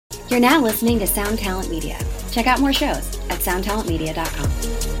You're now listening to Sound Talent Media. Check out more shows at soundtalentmedia.com.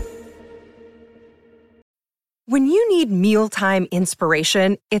 When you need mealtime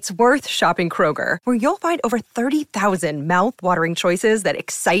inspiration, it's worth shopping Kroger, where you'll find over 30,000 mouth-watering choices that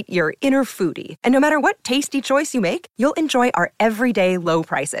excite your inner foodie. And no matter what tasty choice you make, you'll enjoy our everyday low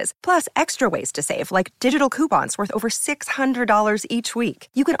prices, plus extra ways to save, like digital coupons worth over $600 each week.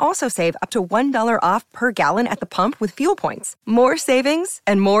 You can also save up to $1 off per gallon at the pump with fuel points. More savings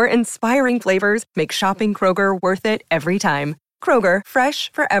and more inspiring flavors make shopping Kroger worth it every time. Kroger,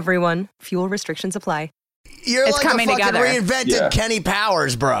 fresh for everyone. Fuel restrictions apply. You're It's like a coming fucking together. reinvented Kenny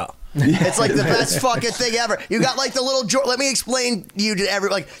Powers, bro. It's like the best fucking thing ever. You got like the little let me explain you to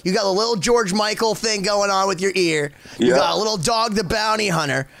like you got a little George Michael thing going on with your ear. You got a little Dog the Bounty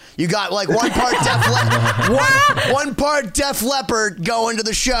Hunter. You got like one part Def Leppard going to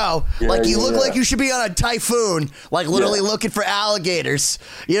the show. Like you look like you should be on a typhoon, like literally looking for alligators.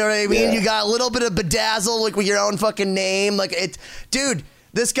 You know what I mean? You got a little bit of bedazzle, like with your own fucking name. Like it, dude.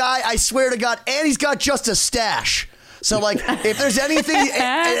 This guy, I swear to God, and he's got just a stash. So, like, if there's anything,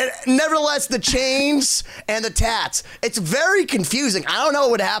 nevertheless, the chains and the tats, it's very confusing. I don't know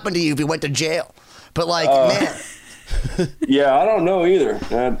what would happen to you if you went to jail. But, like, man. Yeah, I don't know either.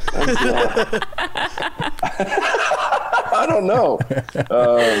 I don't know.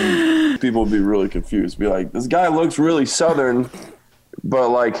 People would be really confused. Be like, this guy looks really Southern, but,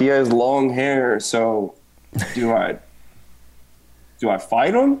 like, he has long hair, so do I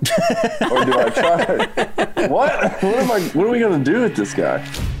fight him? Or do I try? What are we going to do with this guy?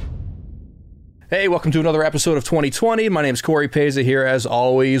 Hey, welcome to another episode of 2020. My name is Corey Peza here, as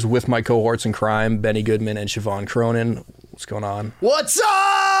always, with my cohorts in crime, Benny Goodman and Siobhan Cronin. What's going on? What's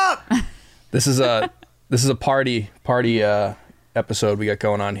up? This is a party episode we got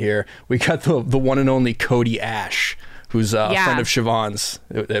going on here. We got the one and only Cody Ash, who's a friend of Siobhan's.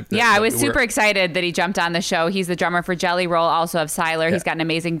 I was super excited that he jumped on the show. He's the drummer for Jelly Roll, also of Siler. He's got an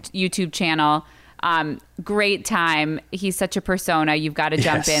amazing YouTube channel. Great time. He's such a persona. You've got to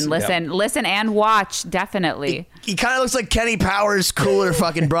jump in, listen and watch. Definitely. He kind of looks like Kenny Powers' cooler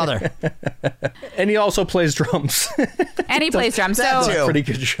fucking brother. And he also plays drums. And he plays drums. That So too. Pretty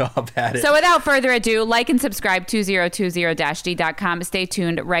good job at it. So without further ado, like and subscribe 2020-d.com. Stay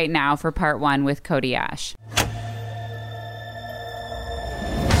tuned right now for part 1 with Cody Ash.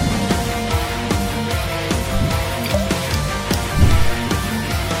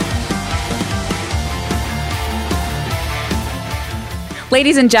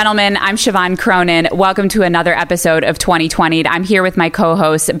 Ladies and gentlemen, I'm Siobhan Cronin. Welcome to another episode of 2020. I'm here with my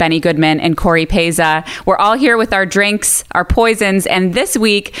co-hosts, Benny Goodman and Corey Peza. We're all here with our drinks, our poisons, and this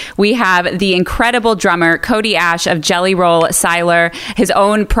week we have the incredible drummer, Cody Ash of Jelly Roll Siler, his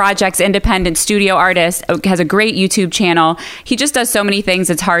own project's independent studio artist, has a great YouTube channel. He just does so many things,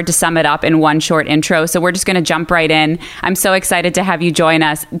 it's hard to sum it up in one short intro, so we're just going to jump right in. I'm so excited to have you join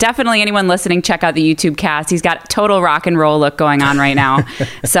us. Definitely anyone listening, check out the YouTube cast. He's got total rock and roll look going on right now.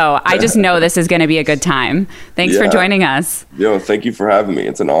 So I just know this is going to be a good time. Thanks for joining us. Yo, thank you for having me.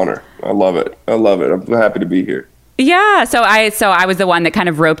 It's an honor. I love it. I'm happy to be here. Yeah, so I was the one that kind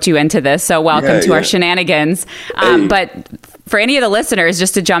of roped you into this. So welcome to our shenanigans. But for any of the listeners,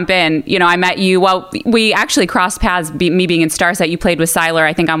 just to jump in, you know, I met you. Well, we actually crossed paths. Me being in Starset, you played with Siler,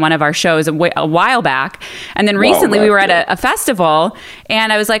 I think, on one of our shows a while back. And then recently we were at a festival,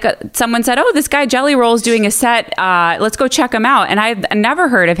 and I was like, someone said, "Oh, this guy Jelly Roll's doing a set. Let's go check him out." And I've never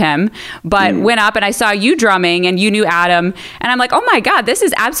heard of him, but went up and I saw you drumming, and you knew Adam, and I'm like, "Oh my God, this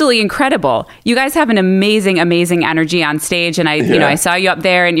is absolutely incredible! You guys have an amazing energy on stage." And I saw you up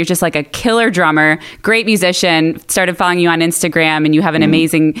there, and you're just like a killer drummer, great musician. Started following you on Instagram, and you have an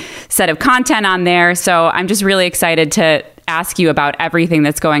amazing set of content on there. So I'm just really excited to ask you about everything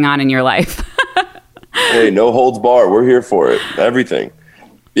that's going on in your life. Hey, no holds bar. We're here for it. Everything.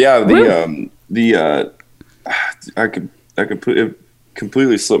 Yeah, I could put it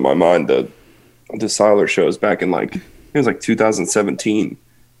completely slipped my mind. The Siler shows back in it was 2017.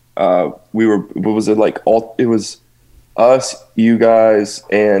 It was us, you guys,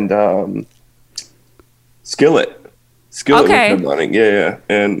 and Skillet was headlining. Yeah.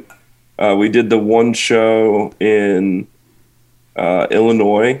 And we did the one show in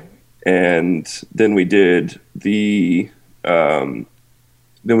Illinois, and then we did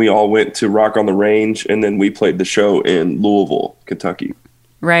then we all went to Rock on the Range, and then we played the show in Louisville, Kentucky.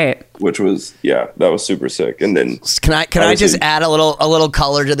 Right. Which was, that was super sick. And then Can I just add a little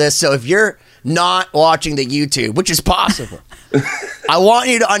color to this? So if you're not watching the YouTube, which is possible, I want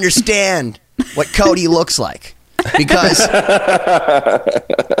you to understand what Cody looks like, because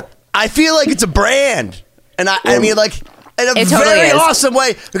I feel like it's a brand. And I mean, like, in a very awesome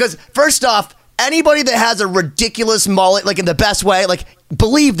way. Because first off, anybody that has a ridiculous mullet, like in the best way, like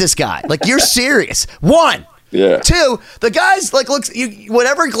believe this guy. Like you're serious. One. Yeah. Two, the guy's like looks you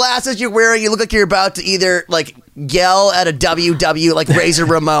whatever glasses you're wearing, you look like you're about to either like yell at a WW like Razor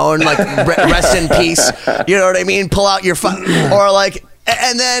Ramon, like rest in peace. You know what I mean? Pull out your phone or like,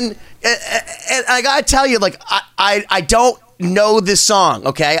 and then and I gotta tell you, like I don't know this song.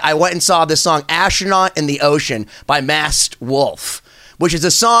 Okay, I went and saw this song, "Astronaut in the Ocean" by Masked Wolf, which is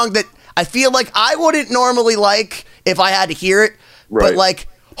a song that I feel like I wouldn't normally like if I had to hear it, but like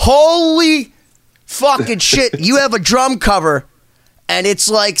holy fucking shit, you have a drum cover and it's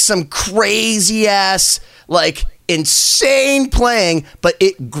like some crazy ass like insane playing, but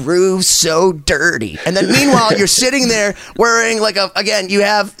it grooves so dirty. And then meanwhile you're sitting there wearing like you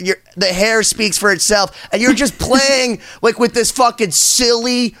have the hair speaks for itself and you're just playing like with this fucking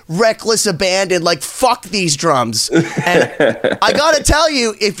silly reckless abandon, like fuck these drums. And I gotta tell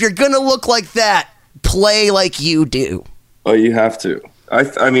you, if you're gonna look like that, play like you do. Oh, you have to.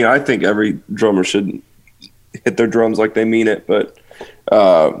 I mean, I think every drummer should hit their drums like they mean it. But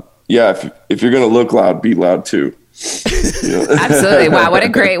yeah, if you're gonna look loud, be loud too. You know? Absolutely. Wow, what a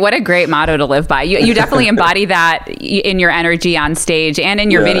great motto to live by. You definitely embody that in your energy on stage and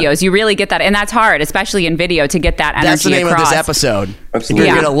in your videos. You really get that, and that's hard, especially in video, to get that energy across. That's the name of this episode. Absolutely.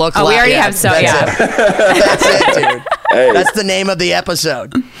 You're gonna look loud. We already have that's it, dude. Hey, that's the name of the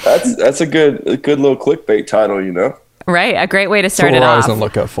episode. That's a good little clickbait title, you know. Right, a great way to start it off. That's what I was on the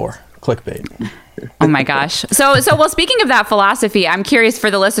lookout for. Clickbait. Oh my gosh. So well, speaking of that philosophy, I'm curious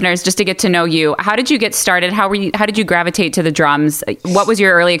for the listeners just to get to know you. How did you get started? How did you gravitate to the drums? What was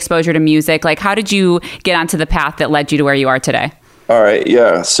your early exposure to music? Like, how did you get onto the path that led you to where you are today? All right,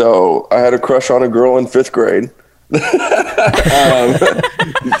 yeah. So I had a crush on a girl in 5th grade.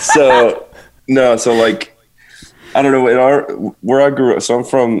 So like, I don't know, where I grew up. So I'm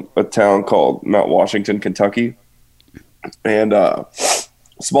from a town called Mount Washington, Kentucky, and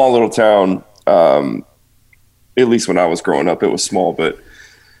small little town. At least when I was growing up, it was small, but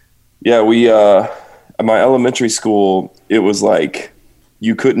yeah, we, at my elementary school, it was like,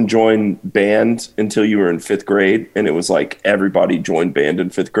 you couldn't join band until you were in 5th grade. And it was like, everybody joined band in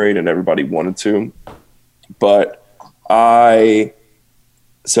 5th grade and everybody wanted to, but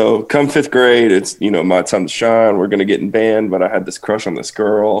so come 5th grade, it's, you know, my time to shine. We're going to get in band, but I had this crush on this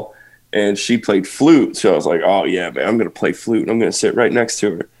girl and she played flute. So I was like, oh yeah, man, I'm going to play flute and I'm going to sit right next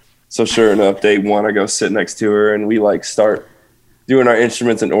to her. So sure enough, day one, I go sit next to her and we like start doing our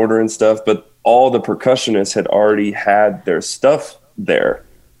instruments in order and stuff. But all the percussionists had already had their stuff there.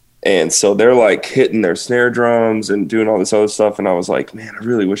 And so they're like hitting their snare drums and doing all this other stuff. And I was like, man, I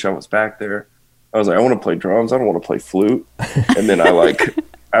really wish I was back there. I was like, I want to play drums. I don't want to play flute. And then I like,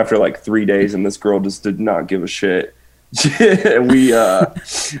 after like 3 days, and this girl just did not give a shit. And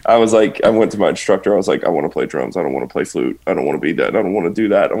I was like, I went to my instructor. I was like, I want to play drums. I don't want to play flute. I don't want to be that. I don't want to do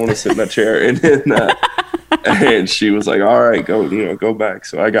that. I want to sit in that chair. And then, and she was like, all right, go back.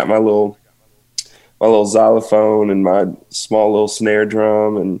 So I got my little xylophone and my small little snare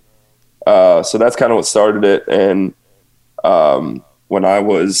drum. And so that's kind of what started it. And when I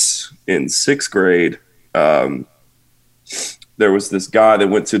was in 6th grade, there was this guy that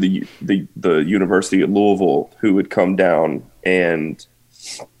went to the University of Louisville who would come down, and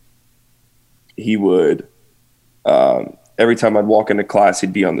he would, every time I'd walk into class,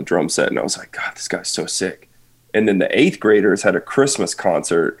 he'd be on the drum set. And I was like, God, this guy's so sick. And then the 8th graders had a Christmas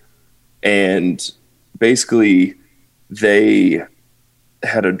concert, and basically they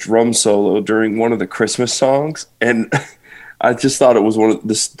had a drum solo during one of the Christmas songs. And I just thought it was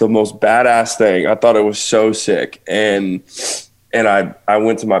the most badass thing. I thought it was so sick. And I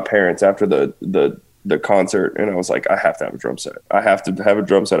went to my parents after the concert, and I was like, I have to have a drum set. I have to have a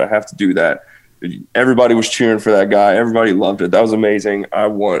drum set. I have to do that. Everybody was cheering for that guy. Everybody loved it. That was amazing. I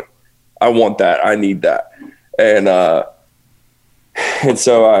want that. I need that. And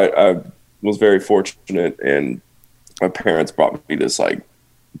so I was very fortunate, and my parents brought me this like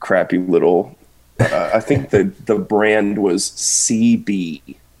crappy little, I think the brand was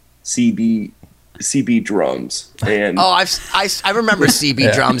CB drums. And I remember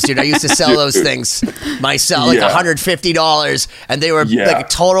CB drums, dude. I used to sell those things myself, like $150, and they were like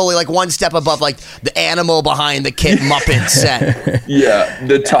totally like one step above like the Animal Behind the Kid Muppet set. Yeah,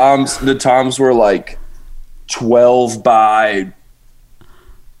 the toms were like 12 by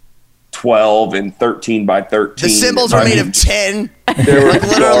 12 and 13 by 13. The cymbals were made of tin. They were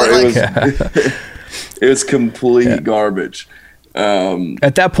literally it was complete garbage.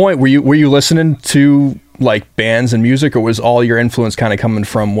 At that point, were you listening to like bands and music, or was all your influence kind of coming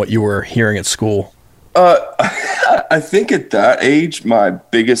from what you were hearing at school? I think at that age, my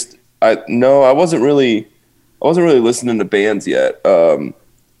biggest, I wasn't really listening to bands yet.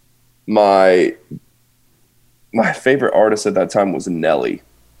 My favorite artist at that time was Nelly.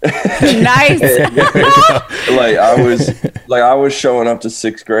 Nice. I was showing up to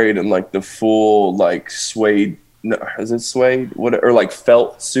 6th grade in like the full like suede. No, is it suede? What, or like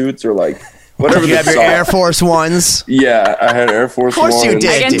felt suits or like whatever. You have your Air Force Ones. Yeah, I had Air Force Ones. Of course you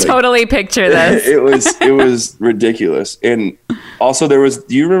did. I can totally picture this. It was ridiculous. And also do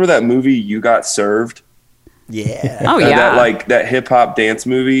you remember that movie You Got Served? Yeah. Oh yeah. That hip hop dance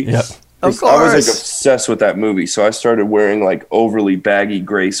movie. Yep. Of course. I was like obsessed with that movie. So I started wearing like overly baggy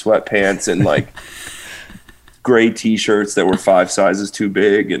gray sweatpants and like gray t-shirts that were 5 sizes too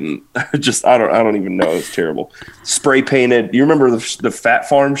big, and just I don't even know. It's terrible. Spray painted. You remember the Fat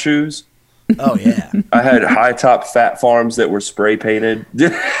Farm shoes? Oh yeah. I had high top Fat Farms that were spray painted.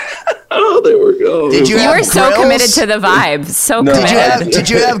 Oh, they were. Oh, Did you You have were so grills? committed to the vibe. So No. committed. Did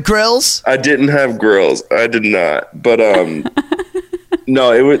you have grills? I didn't have grills. I did not. But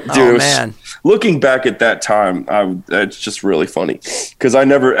no, it was. Dude, Oh it was, man. looking back at that time, it's just really funny because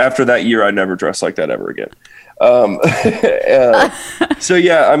after that year, I never dressed like that ever again. So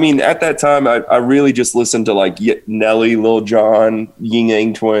yeah, I mean, at that time, I really just listened to like Nelly, Lil Jon, Ying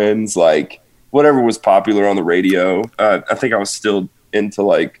Yang Twins, like whatever was popular on the radio. I think I was still into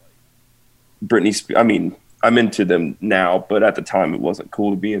like Britney Spears. I mean, I'm into them now, but at the time it wasn't cool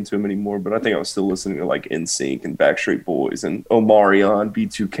to be into them anymore. But I think I was still listening to like NSYNC and Backstreet Boys and Omarion,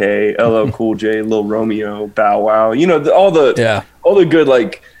 B2K, LL Cool J, Lil Romeo, Bow Wow. You know, all the good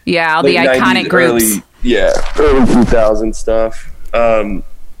like Yeah, all the iconic 90s, groups. early 2000 stuff. All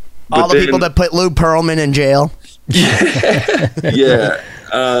the people that put Lou Pearlman in jail. Yeah.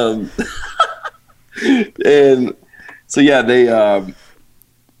 And so yeah, they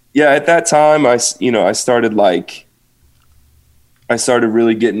at that time I started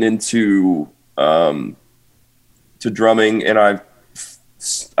really getting into to drumming, and I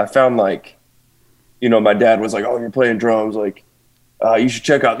found like, you know, my dad was like, "Oh, you're playing drums, like you should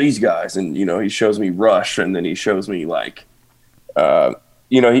check out these guys." And you know, he shows me Rush, and then he shows me like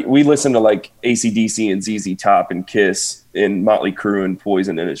we listened to like AC/DC and ZZ Top and Kiss and Motley Crue and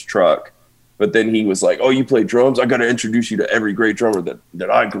Poison in his truck. But then he was like, "Oh, you play drums? I got to introduce you to every great drummer that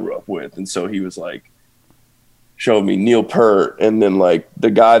I grew up with." And so he was like, showed me Neil Peart, and then like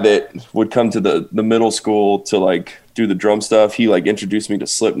the guy that would come to the middle school to like do the drum stuff, he like introduced me to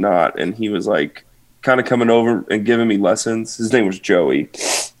Slipknot, and he was like kind of coming over and giving me lessons. His name was Joey.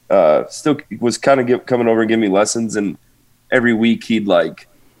 Still was kind of coming over and giving me lessons, and every week he'd like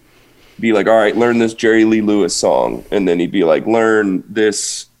be like, "All right, learn this Jerry Lee Lewis song," and then he'd be like, "Learn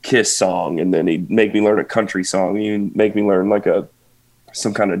this Kiss song," and then he'd make me learn a country song. He'd make me learn like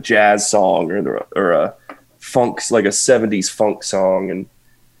some kind of jazz song or a funk, like a 70s funk song. And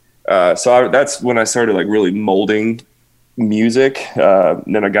so that's when I started like really molding music.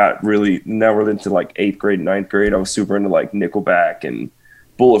 Then I got now we're into like 8th grade, 9th grade. I was super into like Nickelback and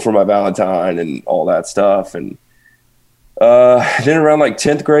Bullet for My Valentine and all that stuff. And then around like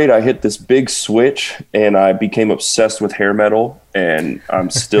 10th grade, I hit this big switch and I became obsessed with hair metal, and I'm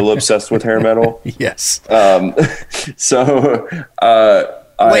still obsessed with hair metal. Yes. So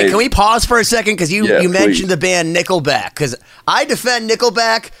Wait, can we pause for a second? Because you please. mentioned the band Nickelback. Because I defend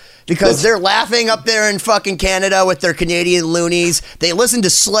Nickelback because they're laughing up there in fucking Canada with their Canadian loonies. They listen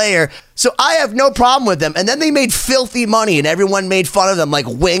to Slayer. So I have no problem with them. And then they made filthy money and everyone made fun of them like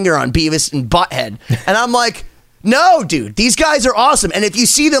Winger on Beavis and Butthead. And I'm like, no, dude, these guys are awesome. And if you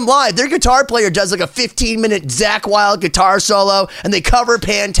see them live, their guitar player does like a 15-minute Zakk Wylde guitar solo, and they cover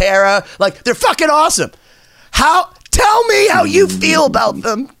Pantera. Like, they're fucking awesome. Tell me how you feel about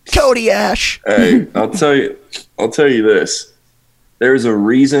them, Cody Ash. Hey, I'll tell you this. There's a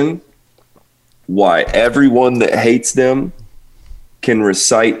reason why everyone that hates them can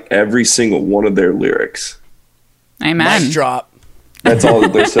recite every single one of their lyrics. Amen. Mic drop. That's all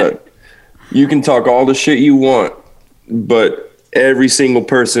that they said. You can talk all the shit you want, but every single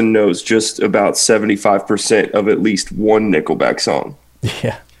person knows just about 75% of at least one Nickelback song.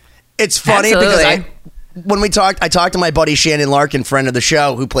 Yeah. It's funny Absolutely. because I talked to my buddy Shannon Larkin, friend of the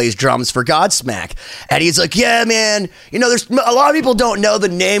show, who plays drums for Godsmack, and he's like, "Yeah, man, you know, there's a lot of people don't know the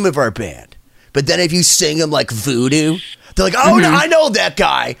name of our band, but then if you sing them like Voodoo, they're like, oh, no, I know that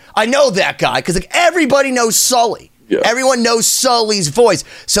guy, because like everybody knows Sully." Yeah. Everyone knows Sully's voice.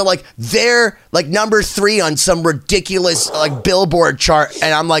 So, like, they're, like, number 3 on some ridiculous, like, Billboard chart.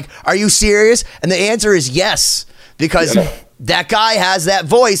 And I'm like, are you serious? And the answer is yes. Because that guy has that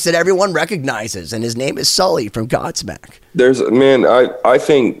voice that everyone recognizes, and his name is Sully from Godsmack. I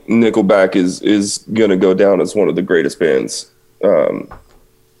think Nickelback is gonna go down as one of the greatest bands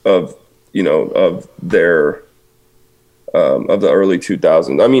of their of the early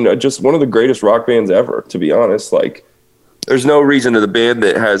 2000s. I mean, just one of the greatest rock bands ever, to be honest. Like, there's no reason to the band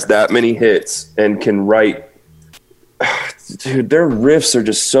that has that many hits and can write. Dude, their riffs are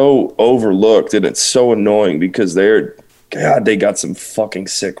just so overlooked, and it's so annoying because they got some fucking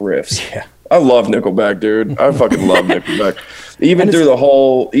sick riffs. Yeah. I love Nickelback, dude. I fucking love Nickelback. Even through the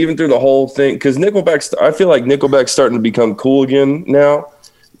whole thing, because I feel like Nickelback's starting to become cool again now.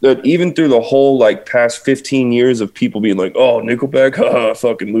 That even through the whole like past 15 years of people being like, "Oh, Nickelback, haha,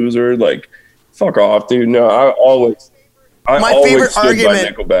 fucking loser," like, fuck off, dude. No, I always favorite stood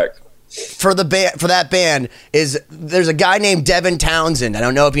argument by Nickelback. For that band is there's a guy named Devin Townsend. I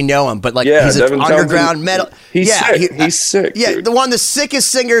don't know if you know him, but like Yeah, he's an Devin underground Townsend. metal. He's sick. He's sick, Yeah, dude. one of the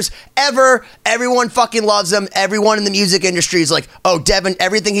sickest singers ever. Everyone fucking loves him. Everyone in the music industry is like, oh, Devin.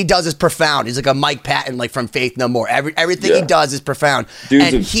 Everything he does is profound. He's like a Mike Patton, like from Faith No More. Everything he does is profound.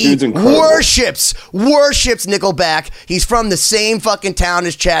 Dude's he incredible. worships Nickelback. He's from the same fucking town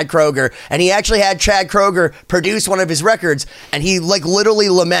as Chad Kroeger, and he actually had Chad Kroeger produce one of his records, and he like literally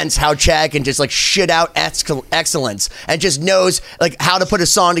laments how Chad can just like shit out excellence and just knows like how to put a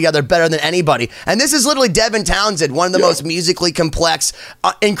song together better than anybody. And this is literally Devin Townsend, one of the most musically complex,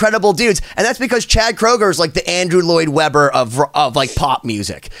 incredible dudes. And that's because Chad Kroeger is like the Andrew Lloyd Webber of like pop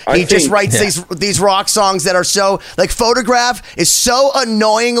music. He just writes these rock songs that are so like Photograph is so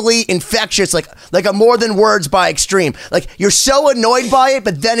annoyingly infectious, like a More Than Words by Extreme. Like you're so annoyed by it,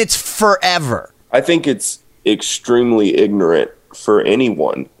 but then it's forever. I think it's extremely ignorant for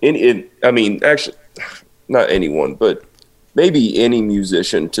anyone. I mean, actually, not anyone, but maybe any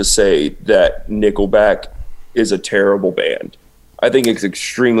musician to say that Nickelback is a terrible band. I think it's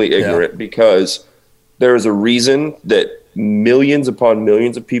extremely ignorant because there is a reason that millions upon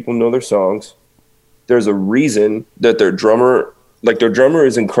millions of people know their songs. There's a reason that their drummer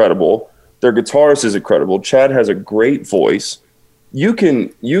is incredible. Their guitarist is incredible. Chad has a great voice. You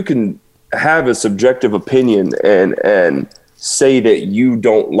can have a subjective opinion and say that you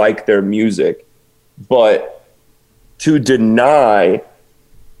don't like their music, but to deny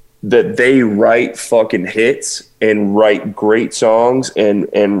that they write fucking hits and write great songs and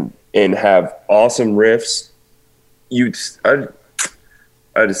have awesome riffs,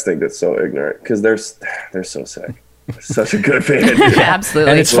 I just think that's so ignorant because they're so sick. Such a good band.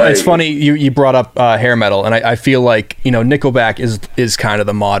 Absolutely. And it's funny you brought up hair metal, and I feel like Nickelback is kind of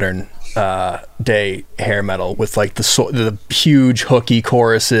the modern day hair metal with like the huge hooky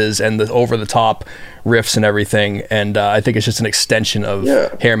choruses and the over the top riffs and everything, and I think it's just an extension of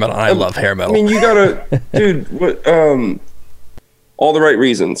hair metal, and I love hair metal. I mean, you gotta dude, All the Right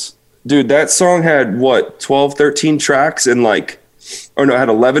Reasons, dude. That song had 12-13 tracks and had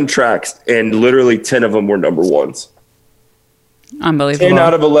 11 tracks, and literally 10 of them were number ones. Unbelievable. 10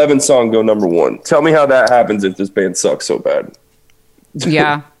 out of 11 songs go number one. Tell me how that happens if this band sucks so bad.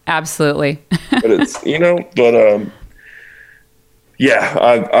 Yeah, absolutely. But it's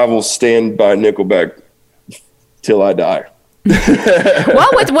I will stand by Nickelback till I die. Well,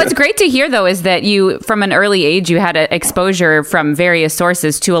 what's great to hear though is that you, from an early age, you had exposure from various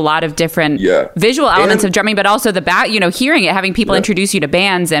sources to a lot of different visual elements of drumming, but also hearing it, having people introduce you to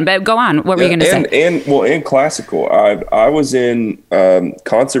bands. But go on, what were you going to say? And classical. I was in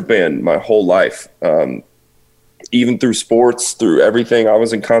concert band my whole life, even through sports, through everything. I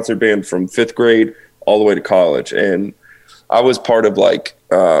was in concert band from 5th grade all the way to college, and I was part of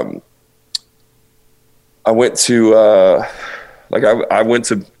I went to I went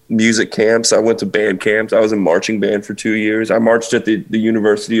to music camps. I went to band camps. I was in marching band for 2 years. I marched at the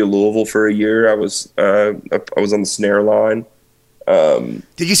University of Louisville for a year. I was on the snare line.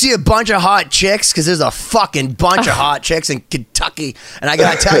 Did you see a bunch of hot chicks? Because there's a fucking bunch of hot chicks in Kentucky. And I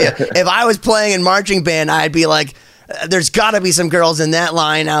got to tell you, if I was playing in marching band, I'd be like, there's got to be some girls in that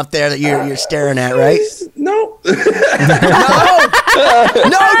line out there that you're staring at, right? No. No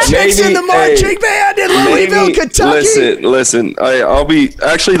chicks in the marching band in Louisville, Kentucky. Listen. I'll be.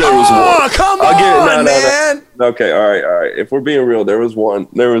 Actually, there was one. Oh, come on, man. No. Okay, all right. If we're being real, there was one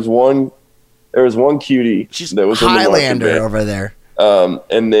cutie that was Highlander in the over there.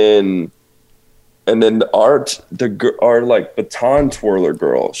 And then our baton twirler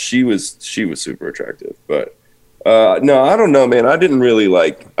girl. She was super attractive, but. No, I don't know, man. I didn't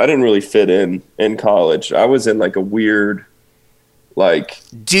really fit in college. I was in a weird,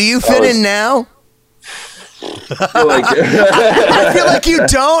 Do you fit in now? I feel like you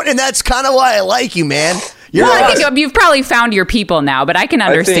don't, and that's kind of why I like you, man. I think you've probably found your people now, but I can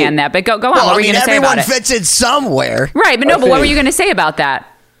understand that. But go on. What were you going to say about it? Everyone fits in somewhere. Right, but what were you going to say about that?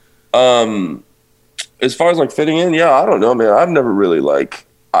 As far as like fitting in, I don't know, man. I've never really like,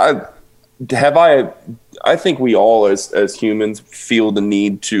 I think we all as humans feel the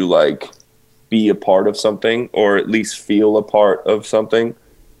need to like be a part of something, or at least feel a part of something.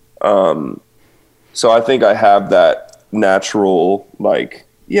 So I think I have that natural, like,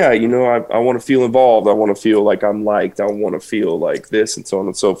 I want to feel involved. I want to feel like I'm liked. I want to feel like this, and so on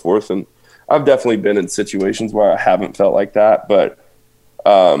and so forth. And I've definitely been in situations where I haven't felt like that, but,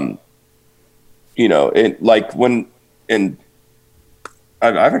 it like when, and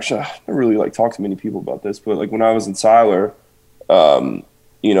I've actually never really like talked to many people about this, but like when I was in Siler,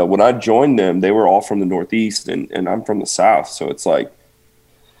 when I joined them, they were all from the Northeast and I'm from the South. So it's like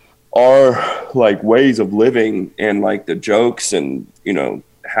our like ways of living and like the jokes and,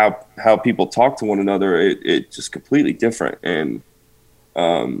 how people talk to one another, it just completely different. And,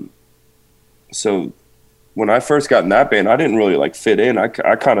 so when I first got in that band, I didn't really like fit in. I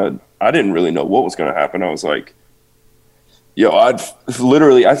didn't really know what was going to happen. I was like, I'd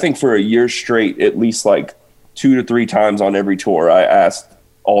literally, I think for a year straight, at least like 2 to 3 times on every tour, I asked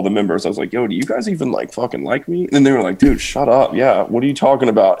all the members, I was like, do you guys even like fucking like me? And they were like, dude, shut up. Yeah. What are you talking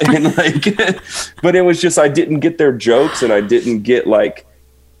about? And like, but it was just, I didn't get their jokes, and I didn't get like,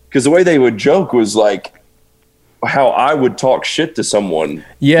 cause the way they would joke was like how I would talk shit to someone.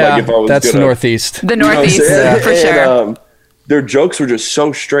 Yeah. Like if I was that's Northeast. The Northeast, for sure. Their jokes were just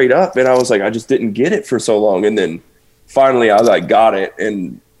so straight up. And I was like, I just didn't get it for so long. And then finally I like got it.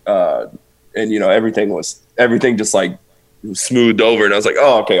 And everything just like smoothed over, and I was like,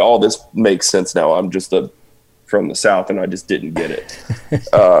 oh, okay, all this makes sense now. I'm just from the South, and I just didn't get it.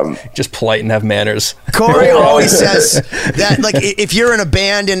 Just polite and have manners. Corey always says that, like, if you're in a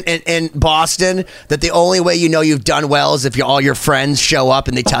band in Boston, that the only way you know you've done well is if all your friends show up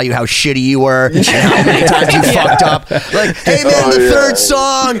and they tell you how shitty you were and how many times you fucked up. Like, hey man, the third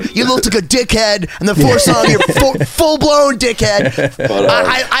song you looked like a dickhead, and the fourth song you're full blown dickhead. But,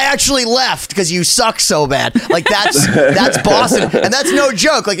 I actually left because you suck so bad. Like that's Boston, and that's no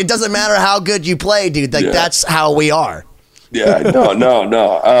joke. Like, it doesn't matter how good you play, dude. Like that's how we are. Yeah, no.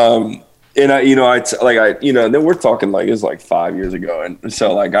 And then we're talking like, it was like 5 years ago. And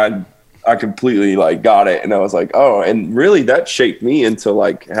so like, I completely like got it. And I was like, oh, and really that shaped me into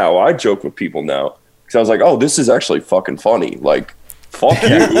like how I joke with people now. Cause I was like, oh, this is actually fucking funny. Like, fuck you.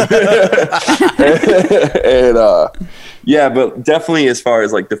 And, but definitely as far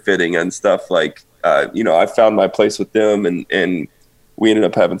as like the fitting and stuff, like, I found my place with them, and we ended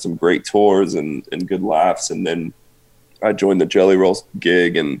up having some great tours and good laughs. And then I joined the Jelly Rolls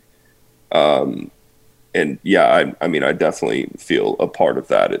gig, and I definitely feel a part of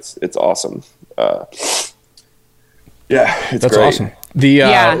that. It's awesome. It's that's great. Awesome.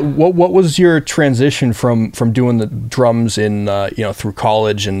 What was your transition from doing the drums in through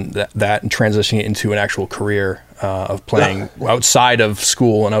college and that and transitioning it into an actual career of playing outside of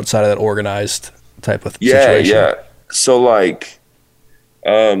school and outside of that organized type of situation? Yeah. So like,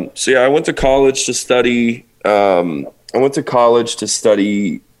 I went to college to study.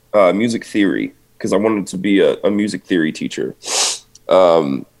 Music theory because I wanted to be a music theory teacher.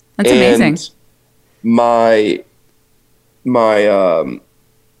 That's amazing. My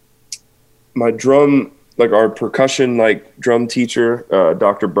drum, like our percussion, like drum teacher,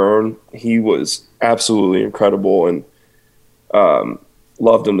 Dr. Byrne, he was absolutely incredible, and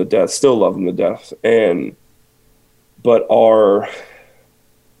loved him to death, still love him to death. But our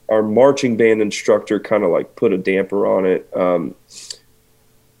marching band instructor kind of like put a damper on it.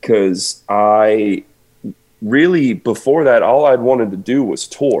 Cause I really, before that, all I'd wanted to do was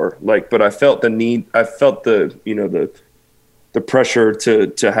tour, like, but I felt the pressure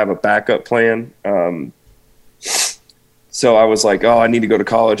to have a backup plan. So I was like, oh, I need to go to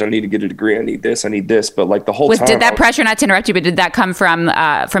college. I need to get a degree. I need this. But like the whole time. Did that pressure, not to interrupt you, but did that come from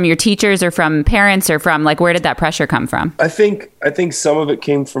your teachers or from parents or from like, where did that pressure come from? I think some of it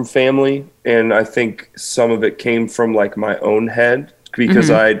came from family, and I think some of it came from like my own head, because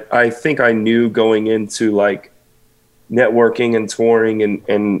I think I knew going into like networking and touring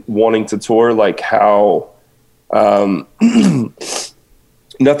and wanting to tour, like how,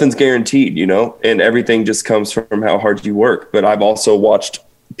 nothing's guaranteed, and everything just comes from how hard you work. But I've also watched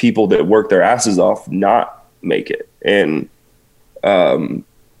people that work their asses off not make it. And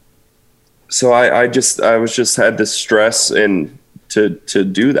so I had this stress and to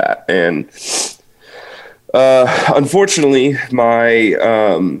do that. And unfortunately,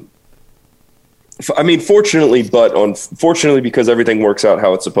 my I mean, fortunately, but unfortunately, because everything works out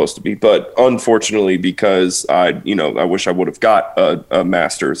how it's supposed to be. But unfortunately, because I wish I would have got a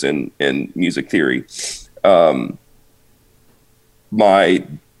master's in music theory.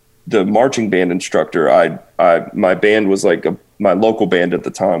 The marching band instructor, my band was like my local band at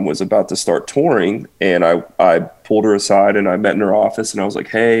the time was about to start touring, and I pulled her aside and I met in her office, and I was like,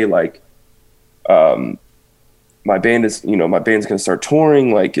 hey, like, my band's going to start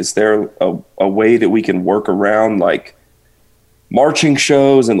touring. Like, is there a way that we can work around like marching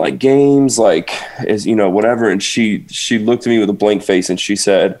shows and like games, like, is, whatever. And she looked at me with a blank face and she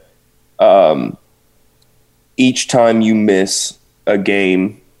said, each time you miss a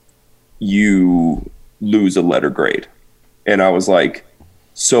game, you lose a letter grade. And I was like,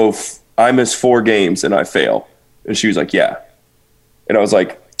 so I miss 4 games and I fail. And she was like, yeah. And I was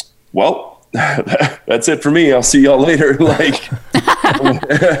like, well, that's it for me. I'll see y'all later. Like,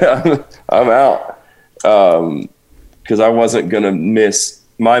 I'm out. Cause I wasn't going to miss,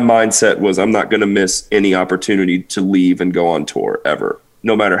 my mindset was I'm not going to miss any opportunity to leave and go on tour ever.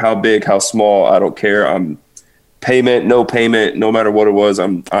 No matter how big, how small, I don't care. I'm payment, no matter what it was,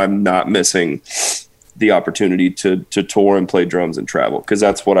 I'm not missing the opportunity to tour and play drums and travel. Cause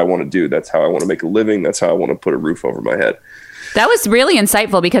that's what I want to do. That's how I want to make a living. That's how I want to put a roof over my head. That was really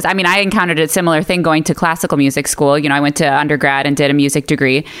insightful because, I mean, I encountered a similar thing going to classical music school. I went to undergrad and did a music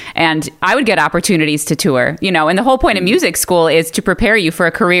degree, and I would get opportunities to tour, and the whole point of music school is to prepare you for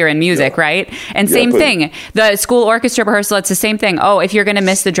a career in music, right? And same thing, the school orchestra rehearsal, it's the same thing. Oh, if you're going to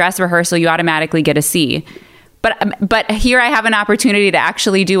miss the dress rehearsal, you automatically get a C. But here I have an opportunity to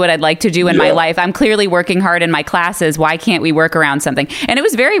actually do what I'd like to do in my life. I'm clearly working hard in my classes. Why can't we work around something? And it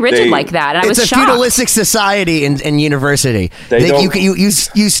was very rigid like that. And I was shocked. It's a feudalistic society in university.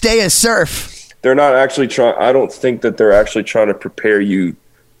 You stay a serf. They're not actually trying. I don't think that they're actually trying to prepare you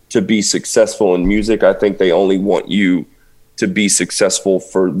to be successful in music. I think they only want you to be successful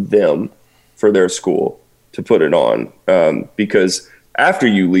for them, for their school, to put it on. Because after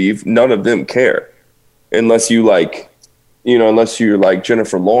you leave, none of them care. Unless you're like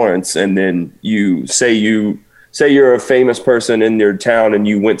Jennifer Lawrence, and then you say you're a famous person in your town and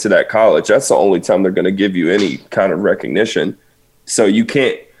you went to that college. That's the only time they're going to give you any kind of recognition. So you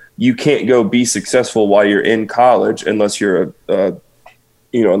can't go be successful while you're in college unless you're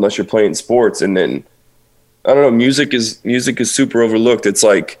unless you're playing sports. And then I don't know, music is super overlooked. It's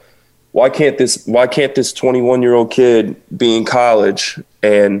like, why can't this 21-year-old kid be in college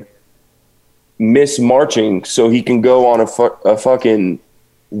and miss marching so he can go on a fucking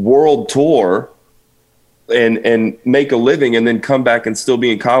world tour and make a living, and then come back and still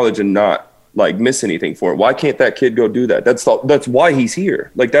be in college and not like miss anything for it? Why can't that kid go do that? That's why he's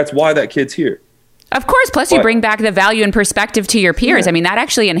here. Like, that's why that kid's here. Of course. Plus, you bring back the value and perspective to your peers. Yeah. I mean, that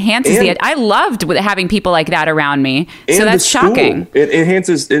actually enhances I loved having people like that around me. So that's shocking. It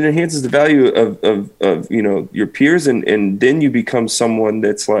enhances the value of your peers, and then you become someone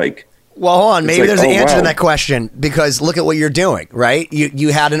that's like, well, hold on. Maybe there's an answer to that question, because look at what you're doing, right?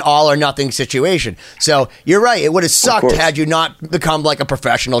 You had an all or nothing situation. So you're right. It would have sucked had you not become like a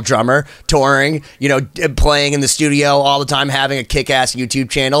professional drummer, touring, playing in the studio all the time, having a kick-ass YouTube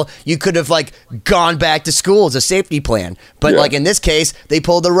channel. You could have like gone back to school as a safety plan. But like in this case, they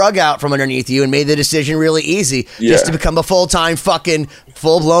pulled the rug out from underneath you and made the decision really easy just to become a full-time fucking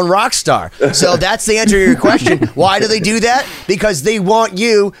full-blown rock star. So that's the answer to your question. Why do they do that? Because they want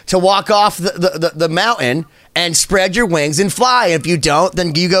you to walk off the mountain and spread your wings and fly. And if you don't,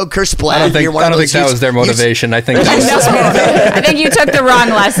 then you go kersplat. I don't think that was their motivation. I think I think you took the wrong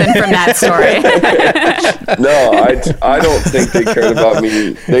lesson from that story. No, I don't think they cared about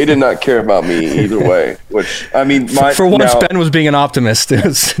me. They did not care about me either way. Which, I mean, for once, Ben was being an optimist. Wait,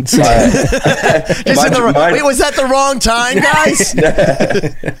 was that the wrong time, guys?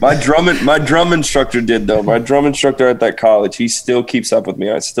 My drum instructor did, though. My drum instructor at that college, he still keeps up with me.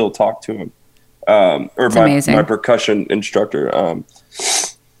 I still talk to him. My percussion instructor.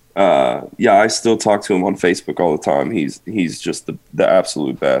 I still talk to him on Facebook all the time. He's just the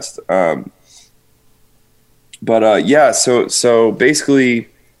absolute best. So basically,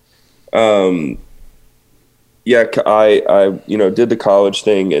 I did the college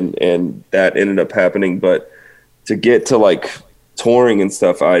thing, and that ended up happening. But to get to like touring and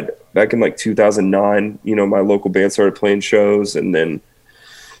stuff, back in like 2009, my local band started playing shows, and then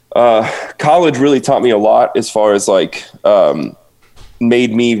college really taught me a lot as far as like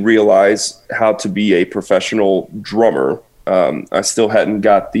made me realize how to be a professional drummer. I still hadn't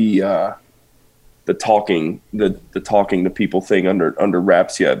got the talking to people thing under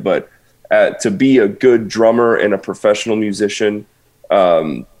wraps yet, but to be a good drummer and a professional musician,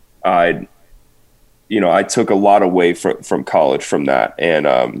 I I took a lot away from college from that.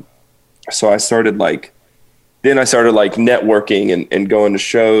 And so I started networking and going to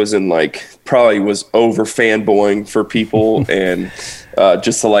shows, and like probably was over fanboying for people and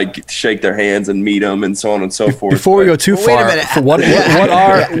just to like shake their hands and meet them and so on and so forth. Before we go too far,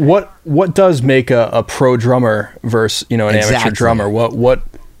 what does make a pro drummer versus an amateur drummer? What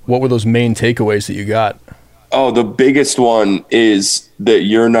were those main takeaways that you got? Oh, the biggest one is that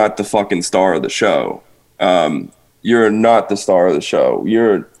you're not the fucking star of the show. You're not the star of the show.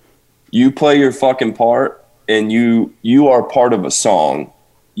 You play your fucking part. And you are part of a song.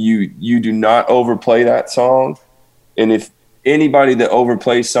 You do not overplay that song. And if anybody that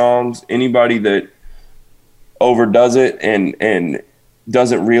overplays songs, anybody that overdoes it and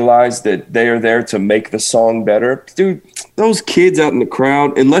doesn't realize that they are there to make the song better, dude, those kids out in the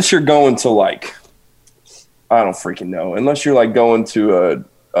crowd, unless you're going to like, I don't freaking know, unless you're like going to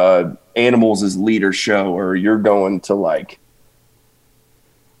a Animals as Leader show, or you're going to like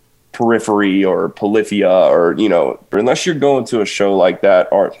Periphery or Polyphia, or unless you're going to a show like that,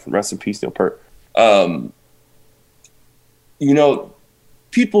 or rest in peace Neil Peart,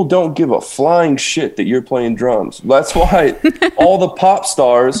 people don't give a flying shit that you're playing drums. That's why all the pop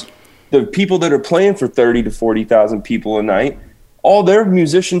stars, the people that are playing for 30 to 40,000 people a night, all their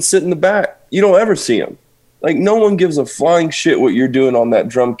musicians sit in the back. You don't ever see them. Like, no one gives a flying shit what you're doing on that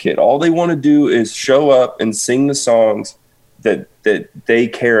drum kit. All they want to do is show up and sing the songs that they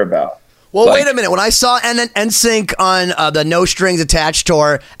care about. Well, wait a minute. When I saw NSYNC on the No Strings Attached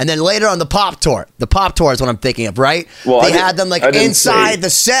tour, and then later on the Pop tour is what I'm thinking of, right? Well, they had them like inside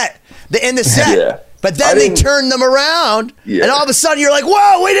the set, in the set. Yeah. But then they turned them around, and all of a sudden you're like,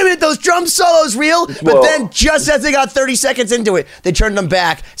 whoa, wait a minute, those drum solos real? But then just as they got 30 seconds into it, they turned them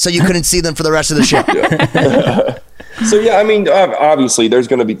back so you couldn't see them for the rest of the show. Yeah. So, yeah, I mean, obviously there's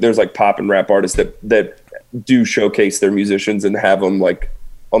like pop and rap artists that do showcase their musicians and have them like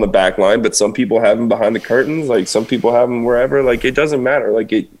on the back line, but some people have them behind the curtains. Like some people have them wherever. Like it doesn't matter.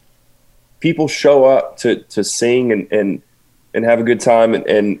 Like people show up to sing and have a good time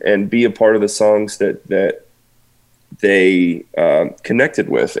and be a part of the songs that they connected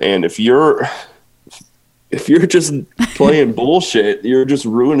with. And if you're just playing bullshit, you're just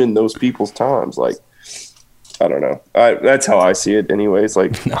ruining those people's times. Like, I don't know. That's how I see it anyways.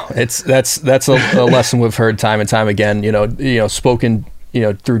 Like, no, that's a lesson we've heard time and time again, spoken,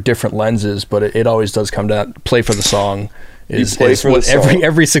 through different lenses, but it always does come down, play for the song is what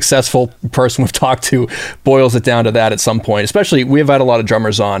every successful person we've talked to boils it down to that at some point. Especially we've had a lot of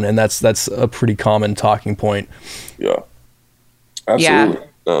drummers on, and that's a pretty common talking point. Yeah. Absolutely.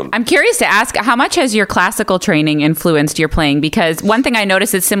 Yeah. I'm curious to ask, how much has your classical training influenced your playing? Because one thing I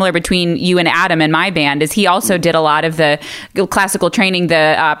noticed is similar between you and Adam in my band is he also did a lot of the classical training,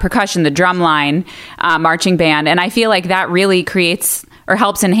 the percussion, the drum line, marching band. And I feel like that really creates or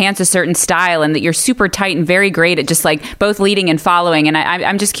helps enhance a certain style, and that you're super tight and very great at just like both leading and following. And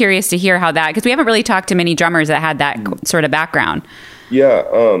I'm just curious to hear how that, because we haven't really talked to many drummers that had that sort of background. Yeah.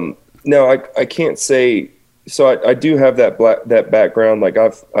 No, I can't say. So I do have that background. Like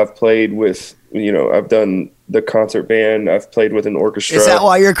I've played with, I've done the concert band. I've played with an orchestra. Is that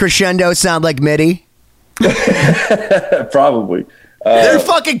why your crescendos sound like MIDI? Probably. They're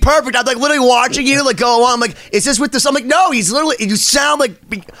fucking perfect. I'm like literally watching you like go along. I'm like, is this with this? I'm like, no, he's literally, you sound like,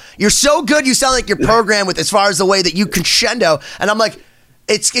 you're so good. You sound like you're programmed with as far as the way that you crescendo. And I'm like,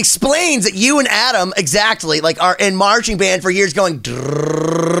 it explains that you and Adam exactly like are in marching band for years going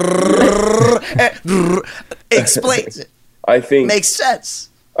explains it. I think makes sense.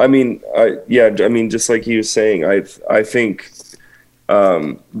 I mean, just like he was saying, I think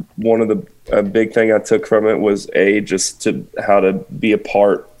one of the big thing I took from it was just to how to be a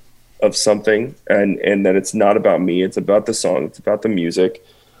part of something, and that it's not about me, it's about the song, it's about the music.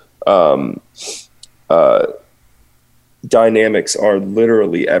 Dynamics are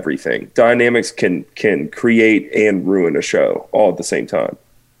literally everything. Dynamics can create and ruin a show all at the same time.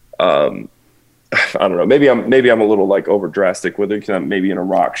 I don't know. Maybe I'm a little like over drastic with it because I'm maybe in a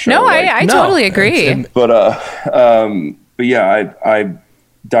rock show. No, I totally agree. But yeah,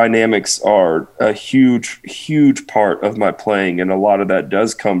 dynamics are a huge part of my playing, and a lot of that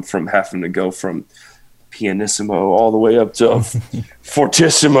does come from having to go from pianissimo all the way up to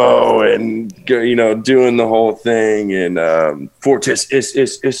fortissimo, and doing the whole thing, and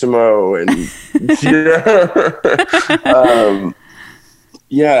fortissimo, and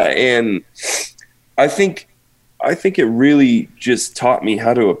yeah, and I think it really just taught me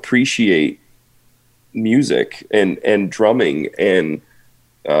how to appreciate music and drumming, and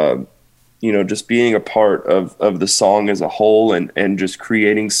just being a part of the song as a whole, and just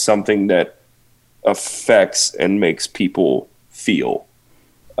creating something that affects and makes people feel.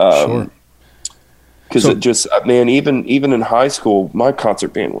 Sure. Because it just, man, even in high school, my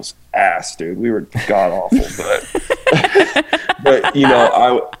concert band was ass, dude. We were god awful, but you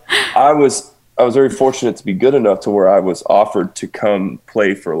know, I was very fortunate to be good enough to where I was offered to come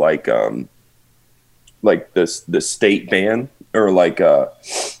play for like this state band, or like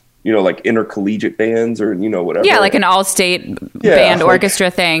you know, like intercollegiate bands, or you know, whatever. Yeah, like an all-state band orchestra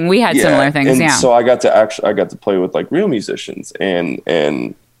thing. We had similar things. And so I got to play with like real musicians, and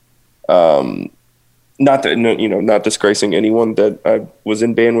not that, you know, not disgracing anyone that I was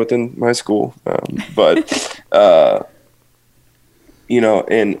in band with in my school, but you know,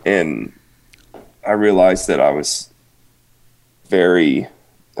 and I realized that I was very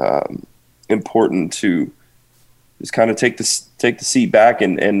important to just kind of take the seat back,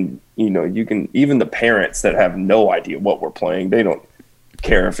 and you know, you can, even the parents that have no idea what we're playing, they don't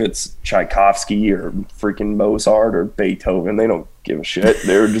care if it's Tchaikovsky or freaking Mozart or Beethoven. They don't give a shit.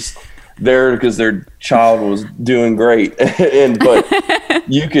 They're just there because their child was doing great. But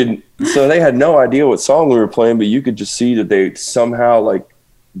you could, so they had no idea what song we were playing, but you could just see that they somehow, like,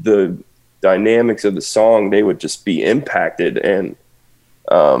 the dynamics of the song, they would just be impacted. And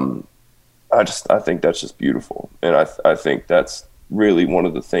I think that's just beautiful. And I think that's really one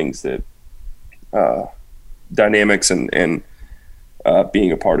of the things that dynamics and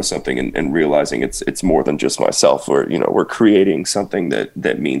being a part of something and realizing it's more than just myself, or, you know, we're creating something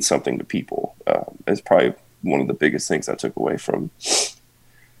that means something to people, is probably one of the biggest things I took away from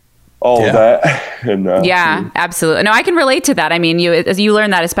all of that. And absolutely. No, I can relate to that. I mean, you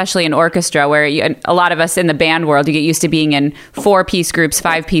learn that especially in orchestra, where a lot of us in the band world, you get used to being in 4-piece groups,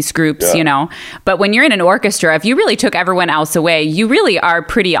 5-piece groups, you know. But when you're in an orchestra, if you really took everyone else away, you really are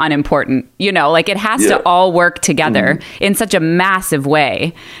pretty unimportant. You know, like, it has to all work together in such a massive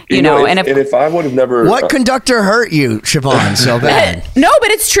way. You know, if I would have never, what conductor hurt you, Siobhan, so bad? No,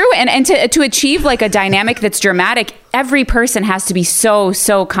 but it's true. And to achieve like a dynamic that's dramatic, every person has to be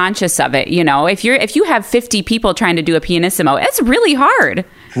so conscious of it. You know, if you have 50 people trying to do a pianissimo, it's really hard.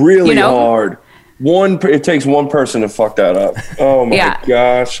 Really hard. It takes one person to fuck that up. Oh my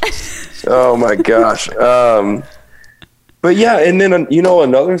gosh. Oh my gosh. But yeah, and then, you know,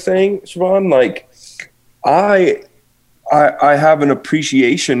 another thing, Siobhan, like, I have an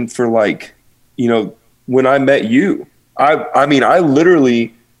appreciation for, like, you know, when I met you, I mean, I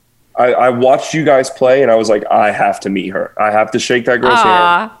literally, I watched you guys play, and I was like, I have to meet her. I have to shake that girl's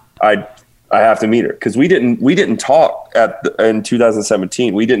hand. I have to meet her, because we didn't talk in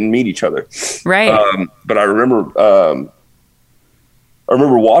 2017. We didn't meet each other, right? But I remember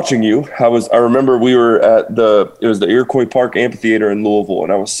watching you. I remember we were at it was the Iroquois Park Amphitheater in Louisville,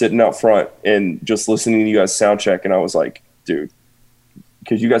 and I was sitting out front and just listening to you guys sound check, and I was like, dude,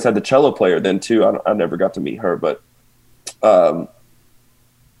 because you guys had the cello player then too. I never got to meet her, but the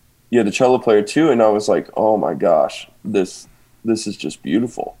cello player too, and I was like, oh my gosh, this is just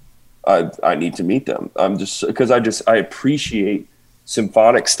beautiful. I need to meet them. I'm just, because I appreciate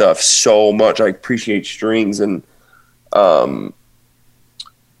symphonic stuff so much. I appreciate strings and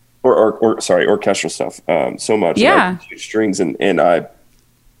orchestral stuff so much. Yeah, strings and then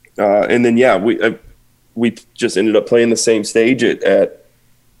we just ended up playing the same stage at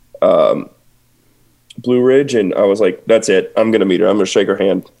Blue Ridge, and I was like, that's it. I'm going to meet her. I'm going to shake her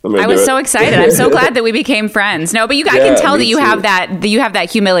hand. I was so excited. I'm so glad that we became friends. No, but I can tell that you have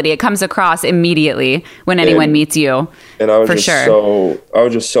that humility. It comes across immediately when anyone meets you. And I was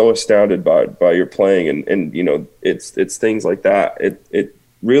just so astounded by your playing, and you know, it's things like that. It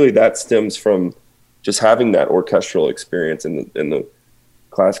really, that stems from just having that orchestral experience in the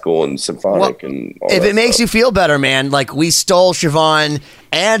classical and symphonic, and all if that it makes you feel better, man, like, we stole Siobhan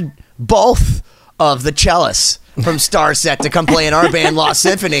and both of the cellists from Starset to come play in our band, Lost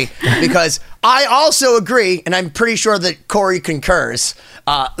Symphony, because I also agree, and I'm pretty sure that Corey concurs,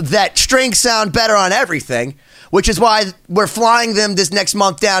 that strings sound better on everything, which is why we're flying them this next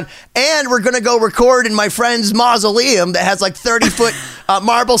month down, and we're going to go record in my friend's mausoleum that has like 30-foot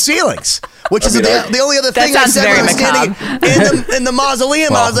marble ceilings, which is the only other thing I said when I was standing in the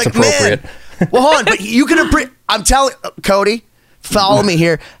mausoleum. Well, I was like, man, well, hold on, but you can I'm telling Cody, follow me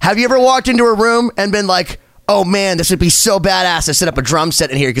here. Have you ever walked into a room and been like, oh man, this would be so badass to set up a drum set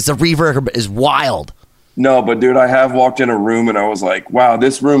in here because the reverb is wild? No, but dude, I have walked in a room and I was like, wow,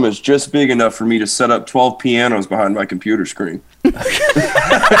 this room is just big enough for me to set up 12 pianos behind my computer screen.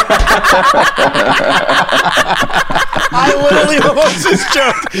 I literally almost just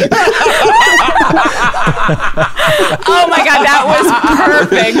joked. Oh my God, that was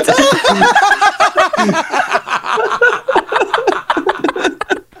perfect.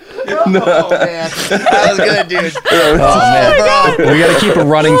 man, that was good, dude. Oh, man. We got to keep a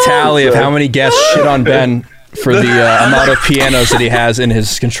running tally of how many guests shit on Ben for the amount of pianos that he has in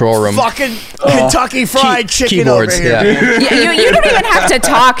his control room. Fucking Kentucky Fried Chicken keyboards, over here. yeah. You don't even have to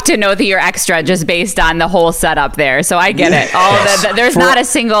talk to know that you're extra just based on the whole setup there. So I get it. There's not a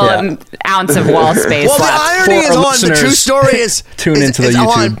single ounce of wall space Well, left. the irony is on. The true story is tune into the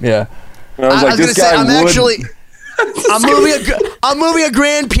YouTube. Yeah. And I was like, this guy would. I'm moving a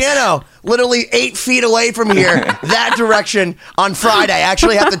grand piano literally 8 feet away from here, that direction on Friday. I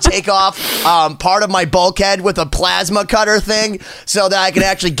actually have to take off part of my bulkhead with a plasma cutter thing so that I can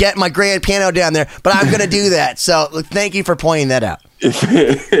actually get my grand piano down there. But I'm going to do that. So thank you for pointing that out.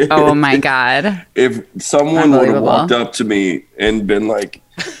 Oh my God. If someone would have walked up to me and been like,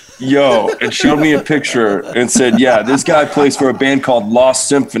 yo, and showed me a picture and said, yeah, this guy plays for a band called Lost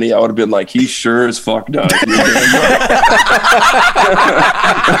Symphony, I would have been like, he sure as fuck does.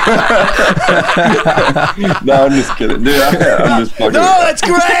 No, I'm just kidding. Dude, I'm just fucking. No, that's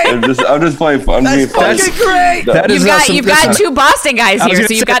great. I'm just playing fun. That's fucking great. You've got two Boston guys here,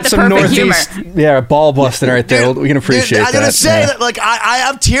 so you've got the perfect humor. Yeah, ball busting right there. We can appreciate that. I'm going to say that, like, I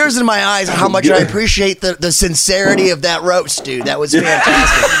have tears in my eyes how much I appreciate the sincerity of that roast, dude. That was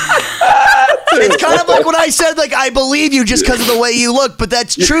fantastic. It's kind of like when I said, like, I believe you just because of the way you look, but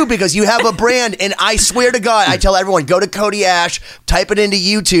that's true because you have a brand, and I swear to God, I tell everyone, go to Cody Ash, type it into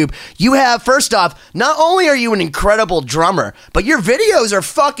YouTube. You have, first off, not only are you an incredible drummer, but your videos are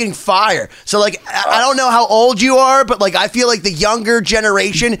fucking fire. So, like, I don't know how old you are, but, like, I feel like the younger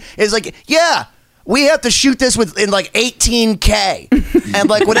generation is like, yeah, we have to shoot this in like 18K. And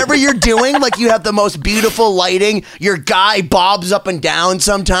like whatever you're doing, like you have the most beautiful lighting. Your guy bobs up and down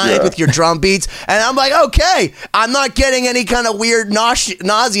sometimes with your drum beats. And I'm like, okay, I'm not getting any kind of weird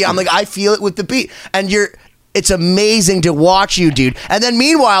nausea. I'm like, I feel it with the beat. And it's amazing to watch you, dude. And then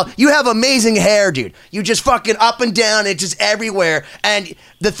meanwhile, you have amazing hair, dude. You just fucking up and down. It's just everywhere. And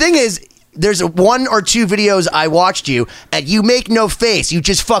the thing is, there's 1 or 2 videos I watched you, and you make no face. You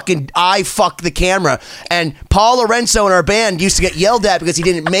just fucking fuck the camera. And Paul Lorenzo in our band used to get yelled at because he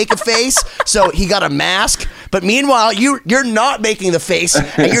didn't make a face, so he got a mask. But meanwhile, you're not making the face,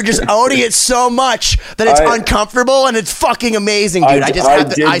 and you're just owning it so much that it's uncomfortable, and it's fucking amazing, dude.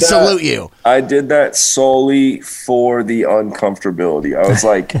 I salute you. I did that solely for the uncomfortability. I was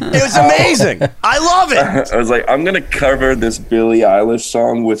like, it was amazing. I love it. I was like, I'm gonna cover this Billie Eilish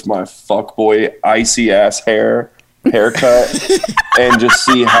song with my fuckboy icy ass haircut and just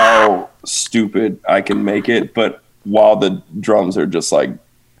see how stupid I can make it. But while the drums are just like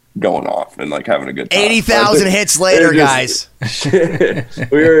going off and like having a good time. 80,000 hits later, guys.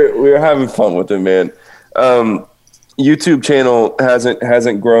 we were having fun with it, man. YouTube channel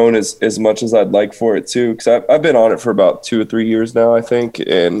hasn't grown as much as I'd like for it to, because I've been on it for about 2 or 3 years now, I think.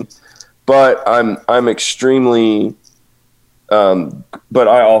 But I'm extremely. But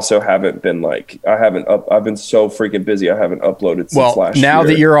I also haven't been I've been so freaking busy. I haven't uploaded since last year. Now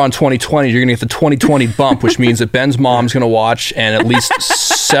that you're on 2020, you're going to get the 2020 bump, which means that Ben's mom's going to watch and at least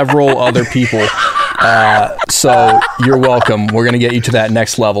several other people. So you're welcome. We're going to get you to that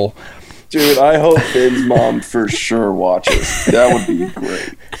next level. Dude, I hope Ben's mom for sure watches. That would be great.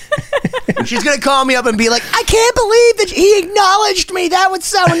 She's going to call me up and be like, I can't believe that he acknowledged me. That was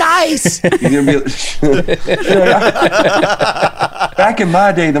so nice. Back in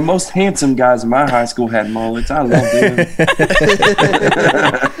my day, the most handsome guys in my high school had mullets. I loved them.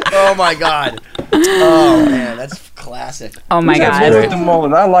 Oh, my God. Oh, man, that's classic. Oh, my God. With the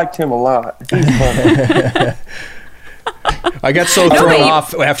mullet. I liked him a lot. He's funny. I got so thrown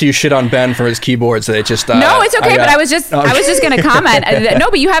off after you shit on Ben for his keyboards that it just no, it's okay. But I was just going to comment. No,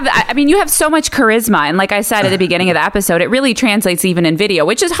 but you have so much charisma, and like I said at the beginning of the episode, it really translates even in video,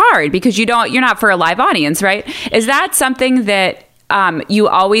 which is hard because you're not for a live audience, right? Is that something that you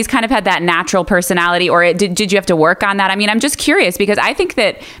always kind of had that natural personality, or did you have to work on that? I mean, I'm just curious because I think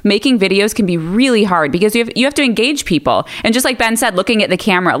that making videos can be really hard because you have to engage people. And just like Ben said, looking at the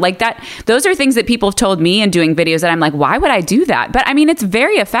camera like that, those are things that people have told me in doing videos that I'm like, why would I do that? But I mean, it's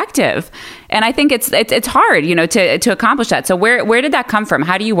very effective. And I think it's hard, to accomplish that. So where did that come from?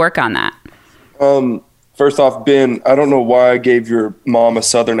 How do you work on that? First off, Ben, I don't know why I gave your mom a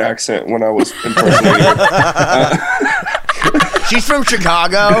Southern accent when I was impersonating her. She's from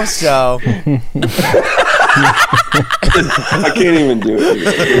Chicago, so I can't even do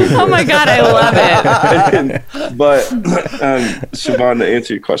it. Oh my God, I love it. But Siobhan, to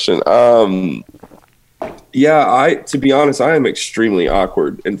answer your question, to be honest, I am extremely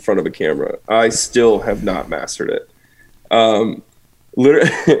awkward in front of a camera. I still have not mastered it.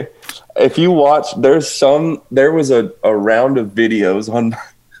 Literally, if you watch, there was a round of videos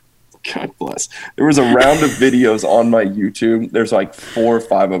God bless. There was a round of videos on my YouTube. There's like 4 or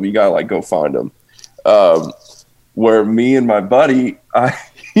 5 of them. You gotta like go find them. Where me and my buddy,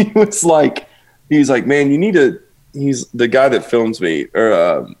 he's like, man, you need to. He's the guy that films me,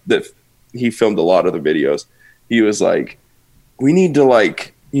 or that he filmed a lot of the videos. He was like, we need to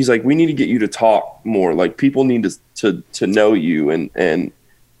like. He's like, we need to get you to talk more. Like people need to know you and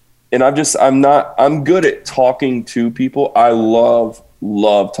I'm good at talking to people. I love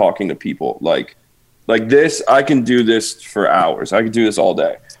talking to people. Like this, I can do this for hours. I could do this all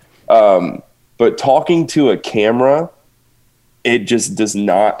day. But talking to a camera, it just does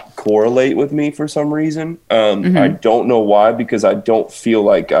not correlate with me for some reason. I don't know why, because I don't feel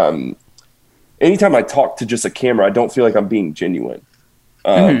like anytime I talk to just a camera, I don't feel like I'm being genuine.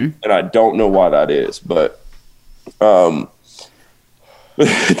 And I don't know why that is, but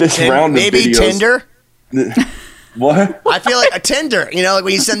this round of maybe videos, Tinder. What? I feel like a Tinder, like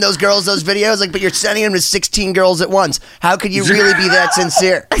when you send those girls those videos, like, but you're sending them to 16 girls at once. How could you really be that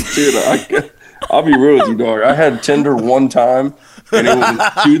sincere? Dude, I'll be real with you, dog. I had Tinder one time, and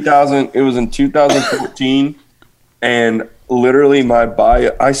it was in 2014, and literally my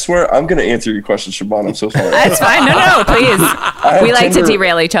bio. I swear, I'm gonna answer your question, Siobhan. I'm so sorry. That's fine. No, please. We like to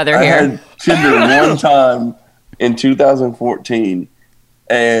derail each other here. I had Tinder one time in 2014,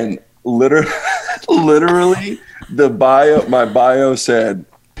 and literally my bio said,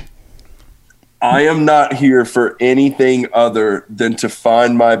 I am not here for anything other than to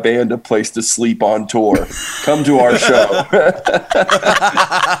find my band a place to sleep on tour. Come to our show.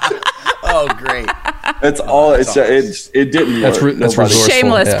 Oh, great. That's all. It didn't work. That's resourceful.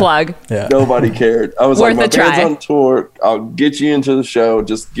 Shameless plug. Yeah. Nobody cared. I was Worth like, my a band's try. on tour. I'll get you into the show.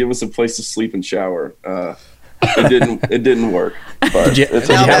 Just give us a place to sleep and shower. It didn't work. But Did you Now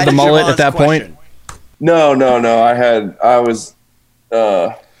have back the to mullet Siobhan's at that question. point? No.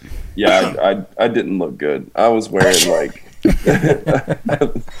 I didn't look good. I was wearing like,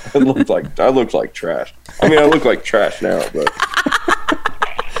 I looked like trash. I mean, I look like trash now, but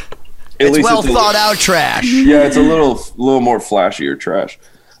at It's least well a thought out trash. Yeah, it's a little more flashier trash.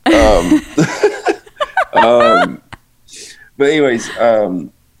 But anyways,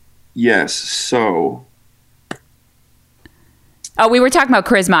 yes. So. Oh, we were talking about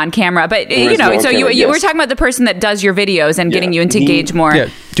charisma on camera, but Charisma on so camera, you were yes. talking about the person that does your videos and getting you to engage more. Yeah.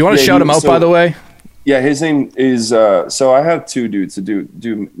 Do you want to Yeah, shout him out, by the way? Yeah, his name is. So I have 2 dudes to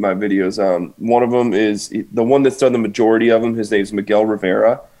do my videos. One of them is the one that's done the majority of them. His name's Miguel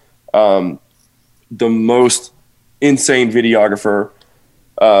Rivera, the most insane videographer.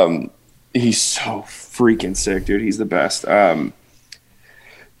 He's so freaking sick, dude. He's the best.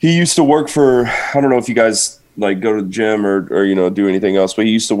 He used to work for. I don't know if you guys like go to the gym or do anything else, but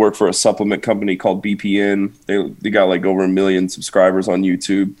he used to work for a supplement company called BPN. They got like over 1 million subscribers on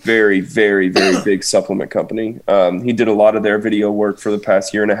YouTube. Very, very, very big supplement company. He did a lot of their video work for the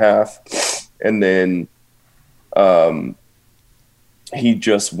past 1.5 years. And then he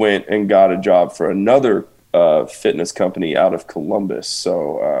just went and got a job for another fitness company out of Columbus.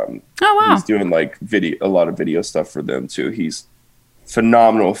 So he's doing like a lot of video stuff for them too. He's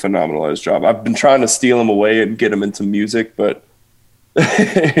phenomenal at his job. I've been trying to steal him away and get him into music, but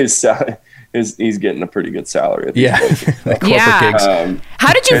he's getting a pretty good salary at these places. Like corporate gigs.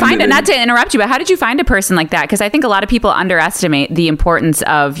 How did you find it? Not to interrupt you, but how did you find a person like that? Because I think a lot of people underestimate the importance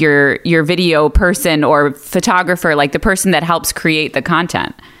of your video person or photographer, like the person that helps create the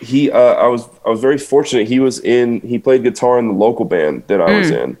content. I was very fortunate. He played guitar in the local band that I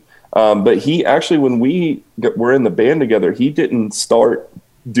was in. But he actually, when we were in the band together, he didn't start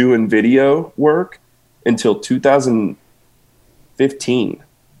doing video work until 2015.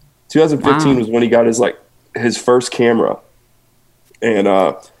 2015 was when he got his first camera. And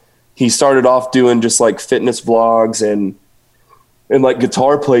he started off doing just like fitness vlogs and like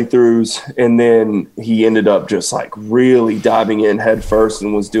guitar playthroughs. And then he ended up just like really diving in head first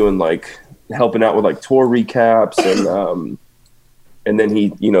and was doing like helping out with like tour recaps and then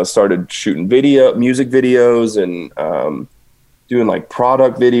he, started shooting music videos and doing like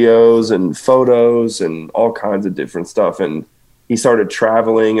product videos and photos and all kinds of different stuff. And he started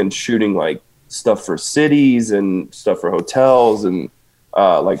traveling and shooting like stuff for cities and stuff for hotels and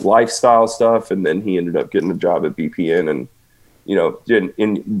like lifestyle stuff. And then he ended up getting a job at BPN and,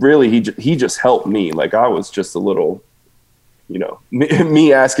 and really he just helped me. Like I was just a little,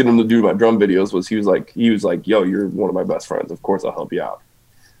 me asking him to do my drum videos he was like, yo, you're one of my best friends. Of course I'll help you out.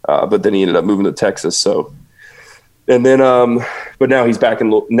 But then he ended up moving to Texas. So, and then, but now he's back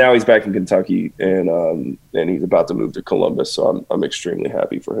in Kentucky and he's about to move to Columbus. So I'm extremely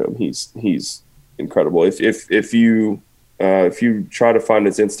happy for him. He's incredible. If you If you try to find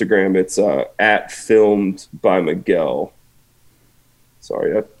his Instagram, it's at filmed by Miguel.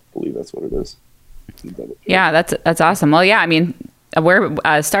 Sorry, I believe that's what it is. Yeah, that's awesome. Well, yeah, I mean, we're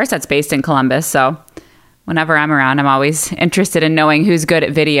Starset's based in Columbus, so whenever I'm around, I'm always interested in knowing who's good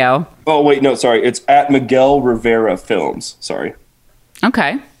at video. Oh, wait, no, sorry. It's at Miguel Rivera Films. Sorry.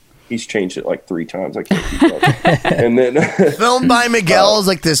 Okay. He's changed it like 3 times. I can't keep up. And then Filmed by Miguel is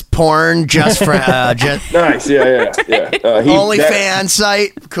like this porn just for nice. Yeah. OnlyFans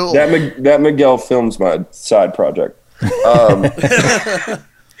site. Cool. That Miguel Films my side project. And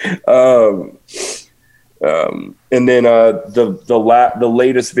then the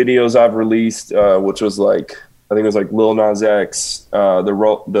latest videos I've released, which was like, I think it was like Lil Nas X,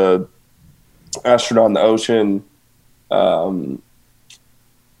 the Astronaut in the Ocean,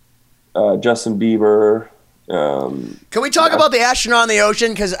 Justin Bieber. Can we talk about the Astronaut in the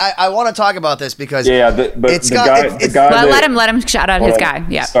Ocean? Because I want to talk about this because let him shout out his guy.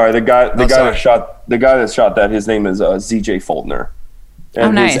 Yeah. Sorry, the guy that shot that. His name is ZJ Foldner.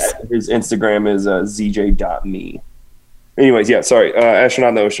 And nice. His Instagram is zj.me. Anyways, yeah, sorry. Astronaut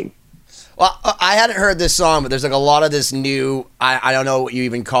in the Ocean. Well, I hadn't heard this song, but there's like a lot of this new, I don't know what you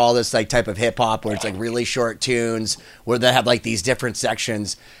even call this like type of hip hop where it's like really short tunes where they have like these different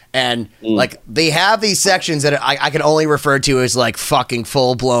sections. And like they have these sections that I can only refer to as like fucking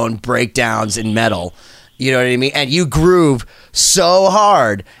full blown breakdowns in metal. You know what I mean? And you groove so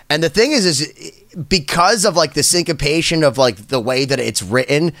hard. And the thing is because of like the syncopation of like the way that it's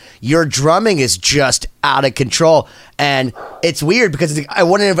written, your drumming is just out of control. And it's weird because I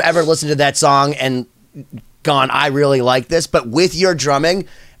wouldn't have ever listened to that song and gone, I really like this. But with your drumming,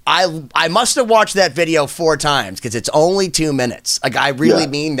 I must have watched that video 4 times because it's only 2 minutes. Like I really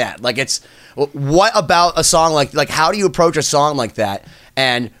mean that. Like it's, what about a song like how do you approach a song like that?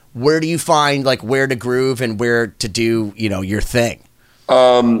 And where do you find like where to groove and where to do, you know, your thing?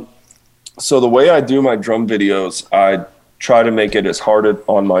 So the way I do my drum videos, I try to make it as hard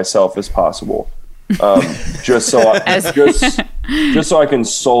on myself as possible. Just so I can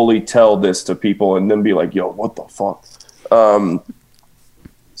solely tell this to people and then be like, yo, what the fuck?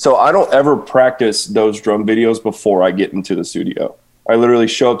 So I don't ever practice those drum videos before I get into the studio. I literally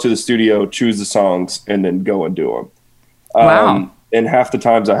show up to the studio, choose the songs, and then go and do them. Wow. And half the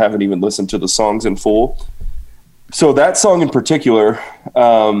times I haven't even listened to the songs in full. So that song in particular,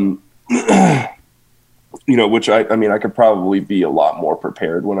 you know, which I mean, I could probably be a lot more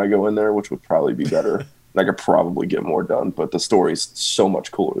prepared when I go in there, which would probably be better. I could probably get more done, but the story's so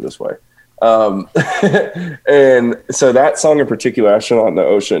much cooler this way. And so that song in particular, Astronaut in the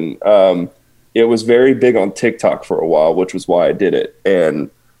Ocean, it was very big on TikTok for a while, which was why I did it.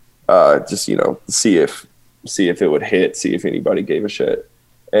 And just, you know, see if it would hit, see if anybody gave a shit.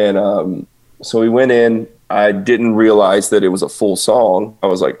 And so we went in. I didn't realize that it was a full song. I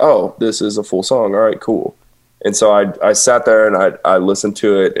was like, oh, this is a full song. All right, cool. And so I sat there and I listened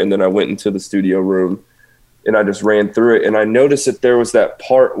to it, and then I went into the studio room and I just ran through it. And I noticed that there was that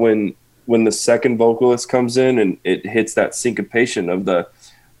part when the second vocalist comes in and it hits that syncopation of the,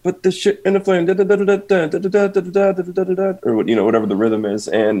 but the shit in the flame, or, you know, whatever the rhythm is.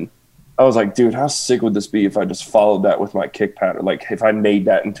 And I was like, dude, how sick would this be if I just followed that with my kick pattern? Like if I made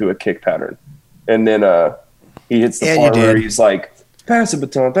that into a kick pattern. And then he hits the part where he's like, pass the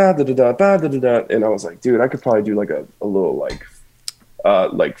baton, and I was like, dude, I could probably do like a little like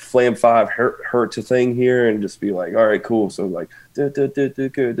Flam 5 hurt to thing here and just be like, all right, cool. So like, time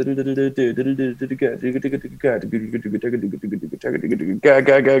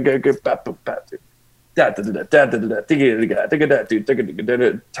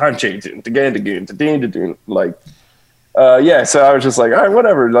changing, like. Yeah, so I was just like, all right,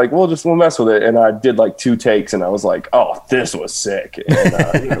 whatever. Like, we'll mess with it. And I did like 2 takes, and I was like, oh, this was sick.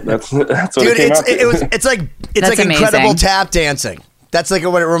 And, you know, that's what dude, it came out to. It's like amazing. Incredible tap dancing. That's like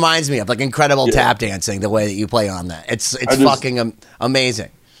what it reminds me of, like Incredible tap dancing. The way that you play on that, it's fucking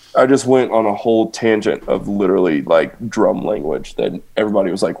amazing. I just went on a whole tangent of literally like drum language that everybody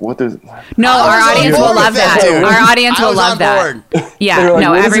was like, what is... No, our audience will love that. Our audience will love that. Yeah, like,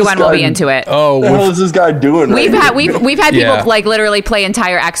 no, everyone will be into it. Oh, what the hell is this guy doing? We've had people like literally play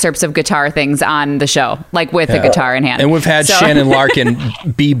entire excerpts of guitar things on the show, like with a guitar in hand. And we've had Shannon Larkin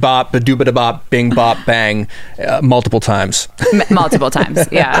bebop, ba-dooba-da-bop, bing bop bang multiple times. Multiple times,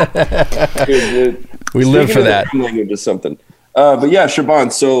 yeah. We live for that. Language is something. But yeah, Shaban.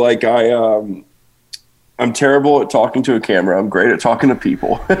 So like I'm terrible at talking to a camera. I'm great at talking to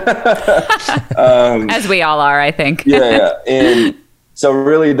people. As we all are, I think. Yeah. And So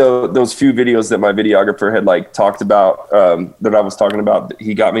really, those few videos that my videographer had like talked about, that I was talking about,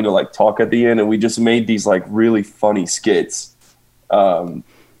 he got me to like talk at the end, and we just made these like really funny skits.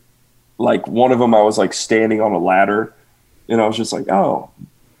 Like one of them, I was like standing on a ladder, and I was just like, "Oh,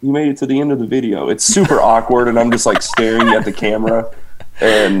 you made it to the end of the video." It's super awkward, and I'm just like staring at the camera,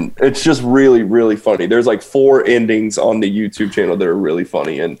 and it's just really, really funny. There's like 4 endings on the YouTube channel that are really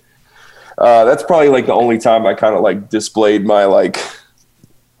funny, and that's probably like the only time I kind of like displayed my like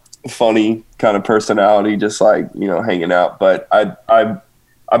funny kind of personality, just like, you know, hanging out. But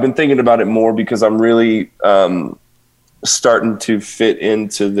I've been thinking about it more because I'm really starting to fit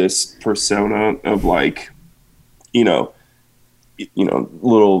into this persona of like, you know,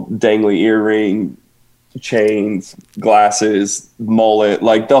 little dangly earring, chains, glasses, mullet,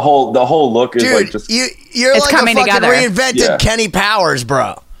 like the whole look is like just you're it's like coming a fucking together. reinvented Kenny Powers,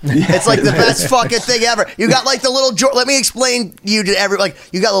 bro. It's like the best fucking thing ever. You got like the little let me explain you to like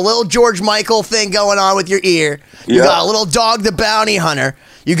you got the little George Michael thing going on with your ear. You got a little Dog the Bounty Hunter.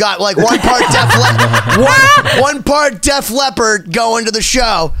 You got like one part Def Leppard going to the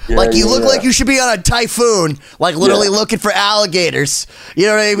show. Like you look like you should be on a typhoon, like literally looking for alligators. You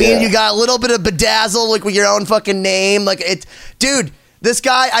know what I mean? You got a little bit of bedazzle, like with your own fucking name. Like dude, this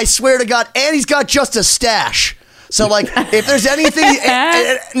guy, I swear to God, and he's got just a stash. So, like, if there's anything,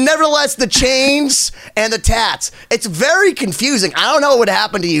 nevertheless, the chains and the tats, it's very confusing. I don't know what would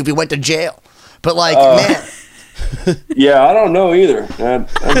happen to you if you went to jail. But, like, man. Yeah, I don't know either. I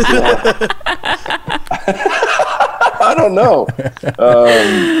don't know. I don't know.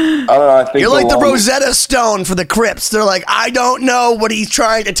 I think you're like the Rosetta Stone for the Crips. They're like, I don't know what he's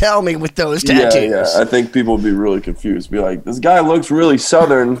trying to tell me with those tattoos. Yeah. I think people would be really confused. Be like, this guy looks really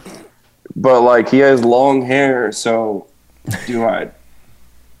Southern, but like he has long hair. So do I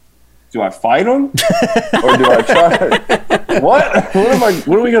fight him or do I try? What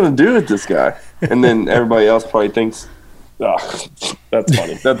are we gonna do with this guy? And then everybody else probably thinks, oh, that's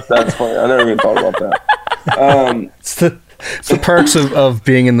funny. That's funny. I never even thought about that. It's the perks of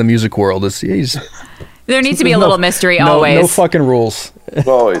being in the music world. There needs to be a little mystery always. No fucking rules.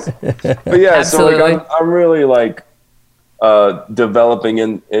 Always. But yeah, Absolutely. so like I'm really like developing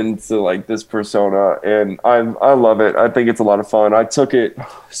into like this persona, and I love it. I think it's a lot of fun. I took it,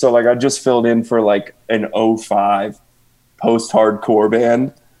 so like I just filled in for like an 05 post-hardcore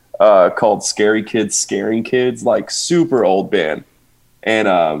band called Scary Kids Scaring Kids, like super old band. And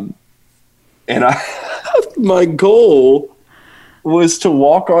I my goal was to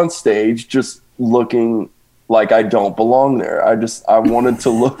walk on stage just looking like I don't belong there. I wanted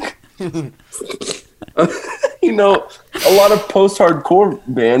to look you know, a lot of post-hardcore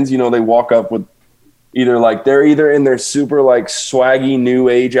bands, you know, they walk up with they're either in their super like swaggy new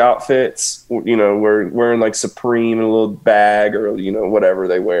age outfits, you know, wearing like Supreme and a little bag or, you know, whatever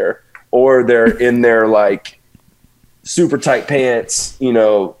they wear, or they're in their like super tight pants, you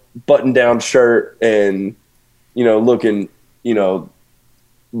know, button down shirt and, you know, looking, you know,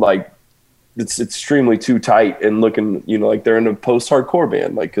 like it's extremely too tight and looking, you know, like they're in a post-hardcore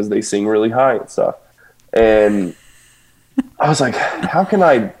band, like, cause they sing really high and stuff. And I was like, how can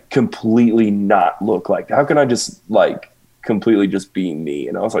I completely not look like that? How can I just like completely just be me?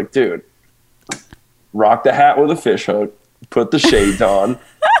 And I was like, dude, rock the hat with a fish hook, put the shades on,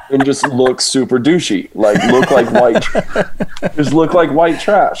 and just look super douchey. Like look like just look like white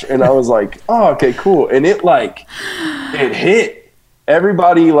trash. And I was like, oh, okay, cool. And it hit.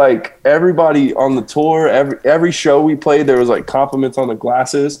 Everybody on the tour, every show we played, there was like compliments on the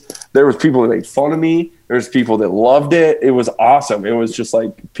glasses. There was people that made fun of me. There's people that loved it. It was awesome. It was just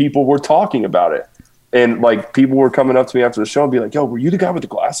like people were talking about it. And like people were coming up to me after the show and be like, yo, were you the guy with the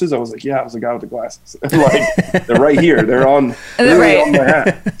glasses? I was like, yeah, I was the guy with the glasses. Like they're right here. They're on my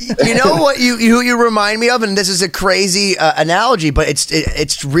hat. You know what you remind me of, and this is a crazy analogy, but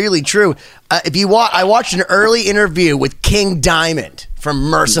it's really true. I watched an early interview with King Diamond from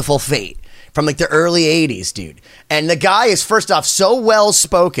Merciful Fate from like the early 80s, dude. And the guy is first off so well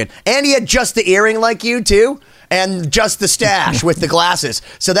spoken, and he had just the earring like you too. And just the stash with the glasses.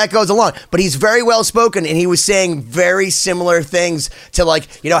 So that goes along. But he's very well spoken, and he was saying very similar things to,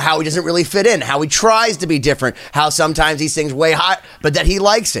 like, you know, how he doesn't really fit in, how he tries to be different, how sometimes he sings way hot, but that he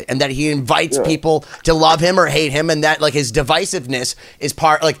likes it, and that he invites people to love him or hate him, and that like his divisiveness is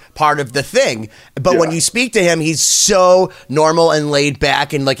part of the thing. But when you speak to him, he's so normal and laid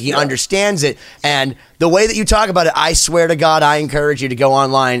back, and like he understands it. And the way that you talk about it, I swear to God, I encourage you to go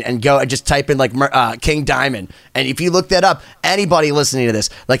online and go and just type in like King Diamond. And if you look that up, anybody listening to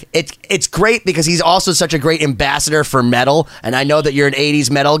this, like it's great because he's also such a great ambassador for metal. And I know that you're an 80s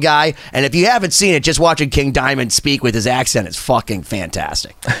metal guy. And if you haven't seen it, just watching King Diamond speak with his accent is fucking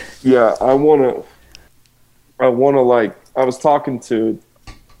fantastic. Yeah, I want to like, I was talking to,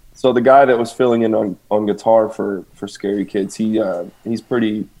 so the guy that was filling in on guitar for Scary Kids, he's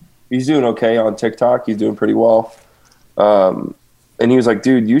doing okay on TikTok. He's doing pretty well. And he was like,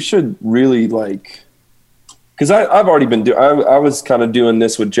 dude, you should really like, because I've already been I was kind of doing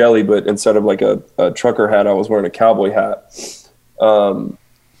this with Jelly, but instead of like a trucker hat, I was wearing a cowboy hat.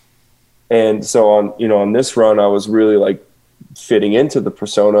 And so on this run, I was really like fitting into the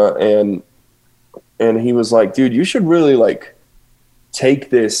persona, and he was like, dude, you should really like take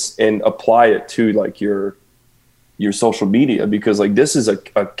this and apply it to like your social media, because like this is a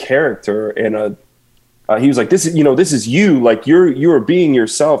character, and he was like, this is you, like you are being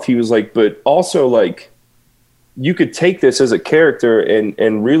yourself. He was like, but also like you could take this as a character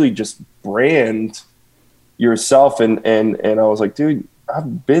and really just brand yourself. And I was like, dude,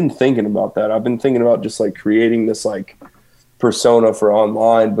 I've been thinking about that. I've been thinking about just like creating this like persona for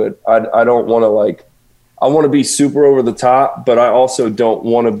online, but I don't want to like, I want to be super over the top, but I also don't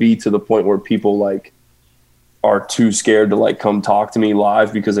want to be to the point where people like are too scared to like come talk to me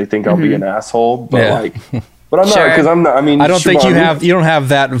live because they think I'll be an asshole. But but I'm not, because I'm not. I mean, I don't think you don't have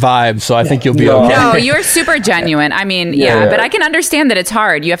that vibe, so I think you'll be okay. No, you're super genuine. I mean, but I can understand that it's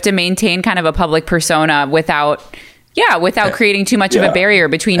hard. You have to maintain kind of a public persona without creating too much of a barrier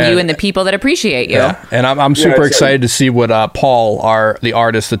between you and the people that appreciate you. Yeah. And I'm super excited to see what Paul, the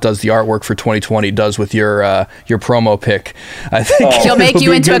artist that does the artwork for 2020, does with your promo pic. I think he'll make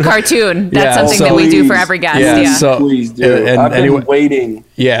you into a cartoon. That's something that we do for every guest. Yeah. So please do. I've been waiting.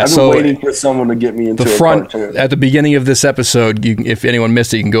 Yeah, I've been waiting for someone to get me into the front cartoon. At the beginning of this episode. If anyone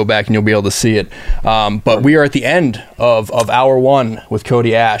missed it, you can go back and you'll be able to see it. But we are at the end of hour one with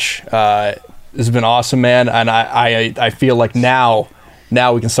Cody Ash. This has been awesome, man, and I feel like now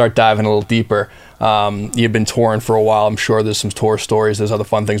we can start diving a little deeper. You've been touring for a while. I'm sure there's some tour stories. There's other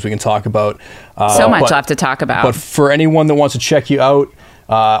fun things we can talk about. So much left to talk about. But for anyone that wants to check you out,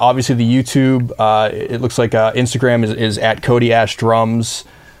 obviously the YouTube, it looks like Instagram is at Cody Ash Drums.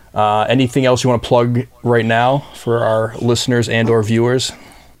 Anything else you want to plug right now for our listeners and or viewers?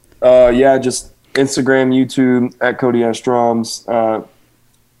 Just Instagram, YouTube, at Cody Ash Drums.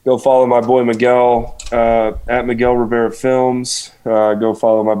 Go follow my boy Miguel at Miguel Rivera Films. Go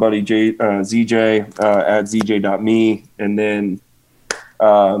follow my buddy ZJ at ZJ.me. And then,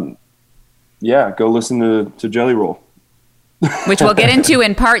 go listen to Jelly Roll. Which we'll get into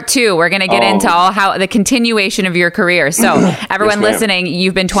in part 2. We're going to get into how the continuation of your career. So everyone listening,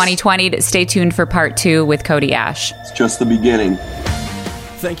 you've been 2020. Stay tuned for part 2 with Cody Ash. It's just the beginning.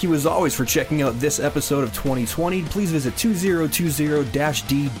 Thank you as always for checking out this episode of 2020. Please visit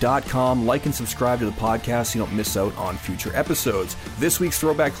 2020-d.com. Like and subscribe to the podcast so you don't miss out on future episodes. This week's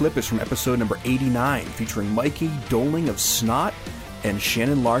throwback clip is from episode number 89, featuring Mikey Doling of Snot and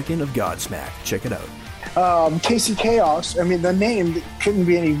Shannon Larkin of Godsmack. Check it out. Casey Chaos, I mean, the name couldn't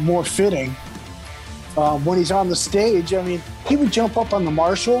be any more fitting. When he's on the stage, I mean, he would jump up on the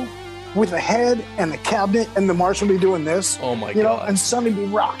Marshall with a head and a cabinet, and the Marshall be doing this. Oh my God. You know, and Sonny be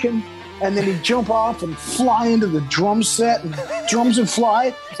rocking, and then he'd jump off and fly into the drum set, and drums would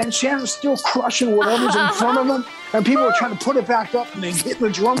fly, and Shannon's still crushing whatever's in front of him, and people are trying to put it back up, and they hit the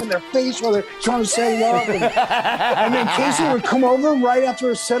drum in their face while they're trying to set it up, and then Casey would come over right after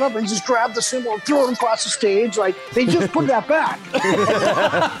his setup and just grab the cymbal and throw it across the stage, like, they just put that back.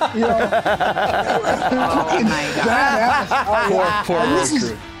 You know? Oh my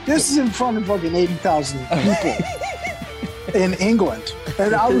God. This is in front of fucking 80,000 people in England.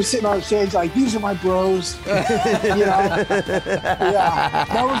 And I was sitting on stage like, these are my bros. You know? Yeah,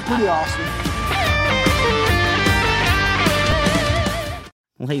 that was pretty awesome.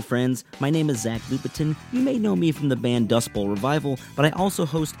 Well, hey friends, my name is Zach Lupetin. You may know me from the band Dust Bowl Revival, but I also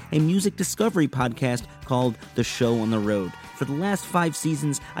host a music discovery podcast called The Show on the Road. For the last 5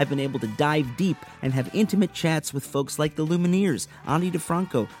 seasons, I've been able to dive deep and have intimate chats with folks like the Lumineers, Ani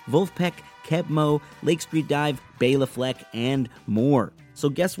DeFranco, Wolfpack, Keb Mo, Lake Street Dive, Bela Fleck, and more. So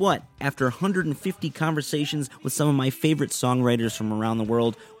guess what? After 150 conversations with some of my favorite songwriters from around the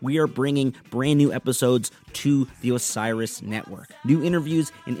world, we are bringing brand new episodes to the Osiris Network. New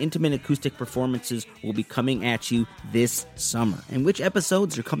interviews and intimate acoustic performances will be coming at you this summer. And which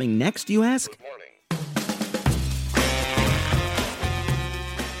episodes are coming next, you ask?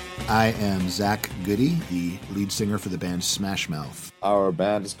 I am Zach Goody, the lead singer for the band Smash Mouth. Our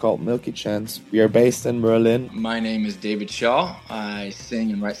band is called Milky Chance. We are based in Berlin. My name is David Shaw. I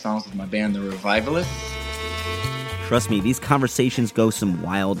sing and write songs with my band, The Revivalists. Trust me, these conversations go some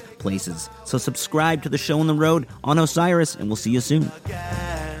wild places. So subscribe to The Show on the Road on Osiris, and we'll see you soon.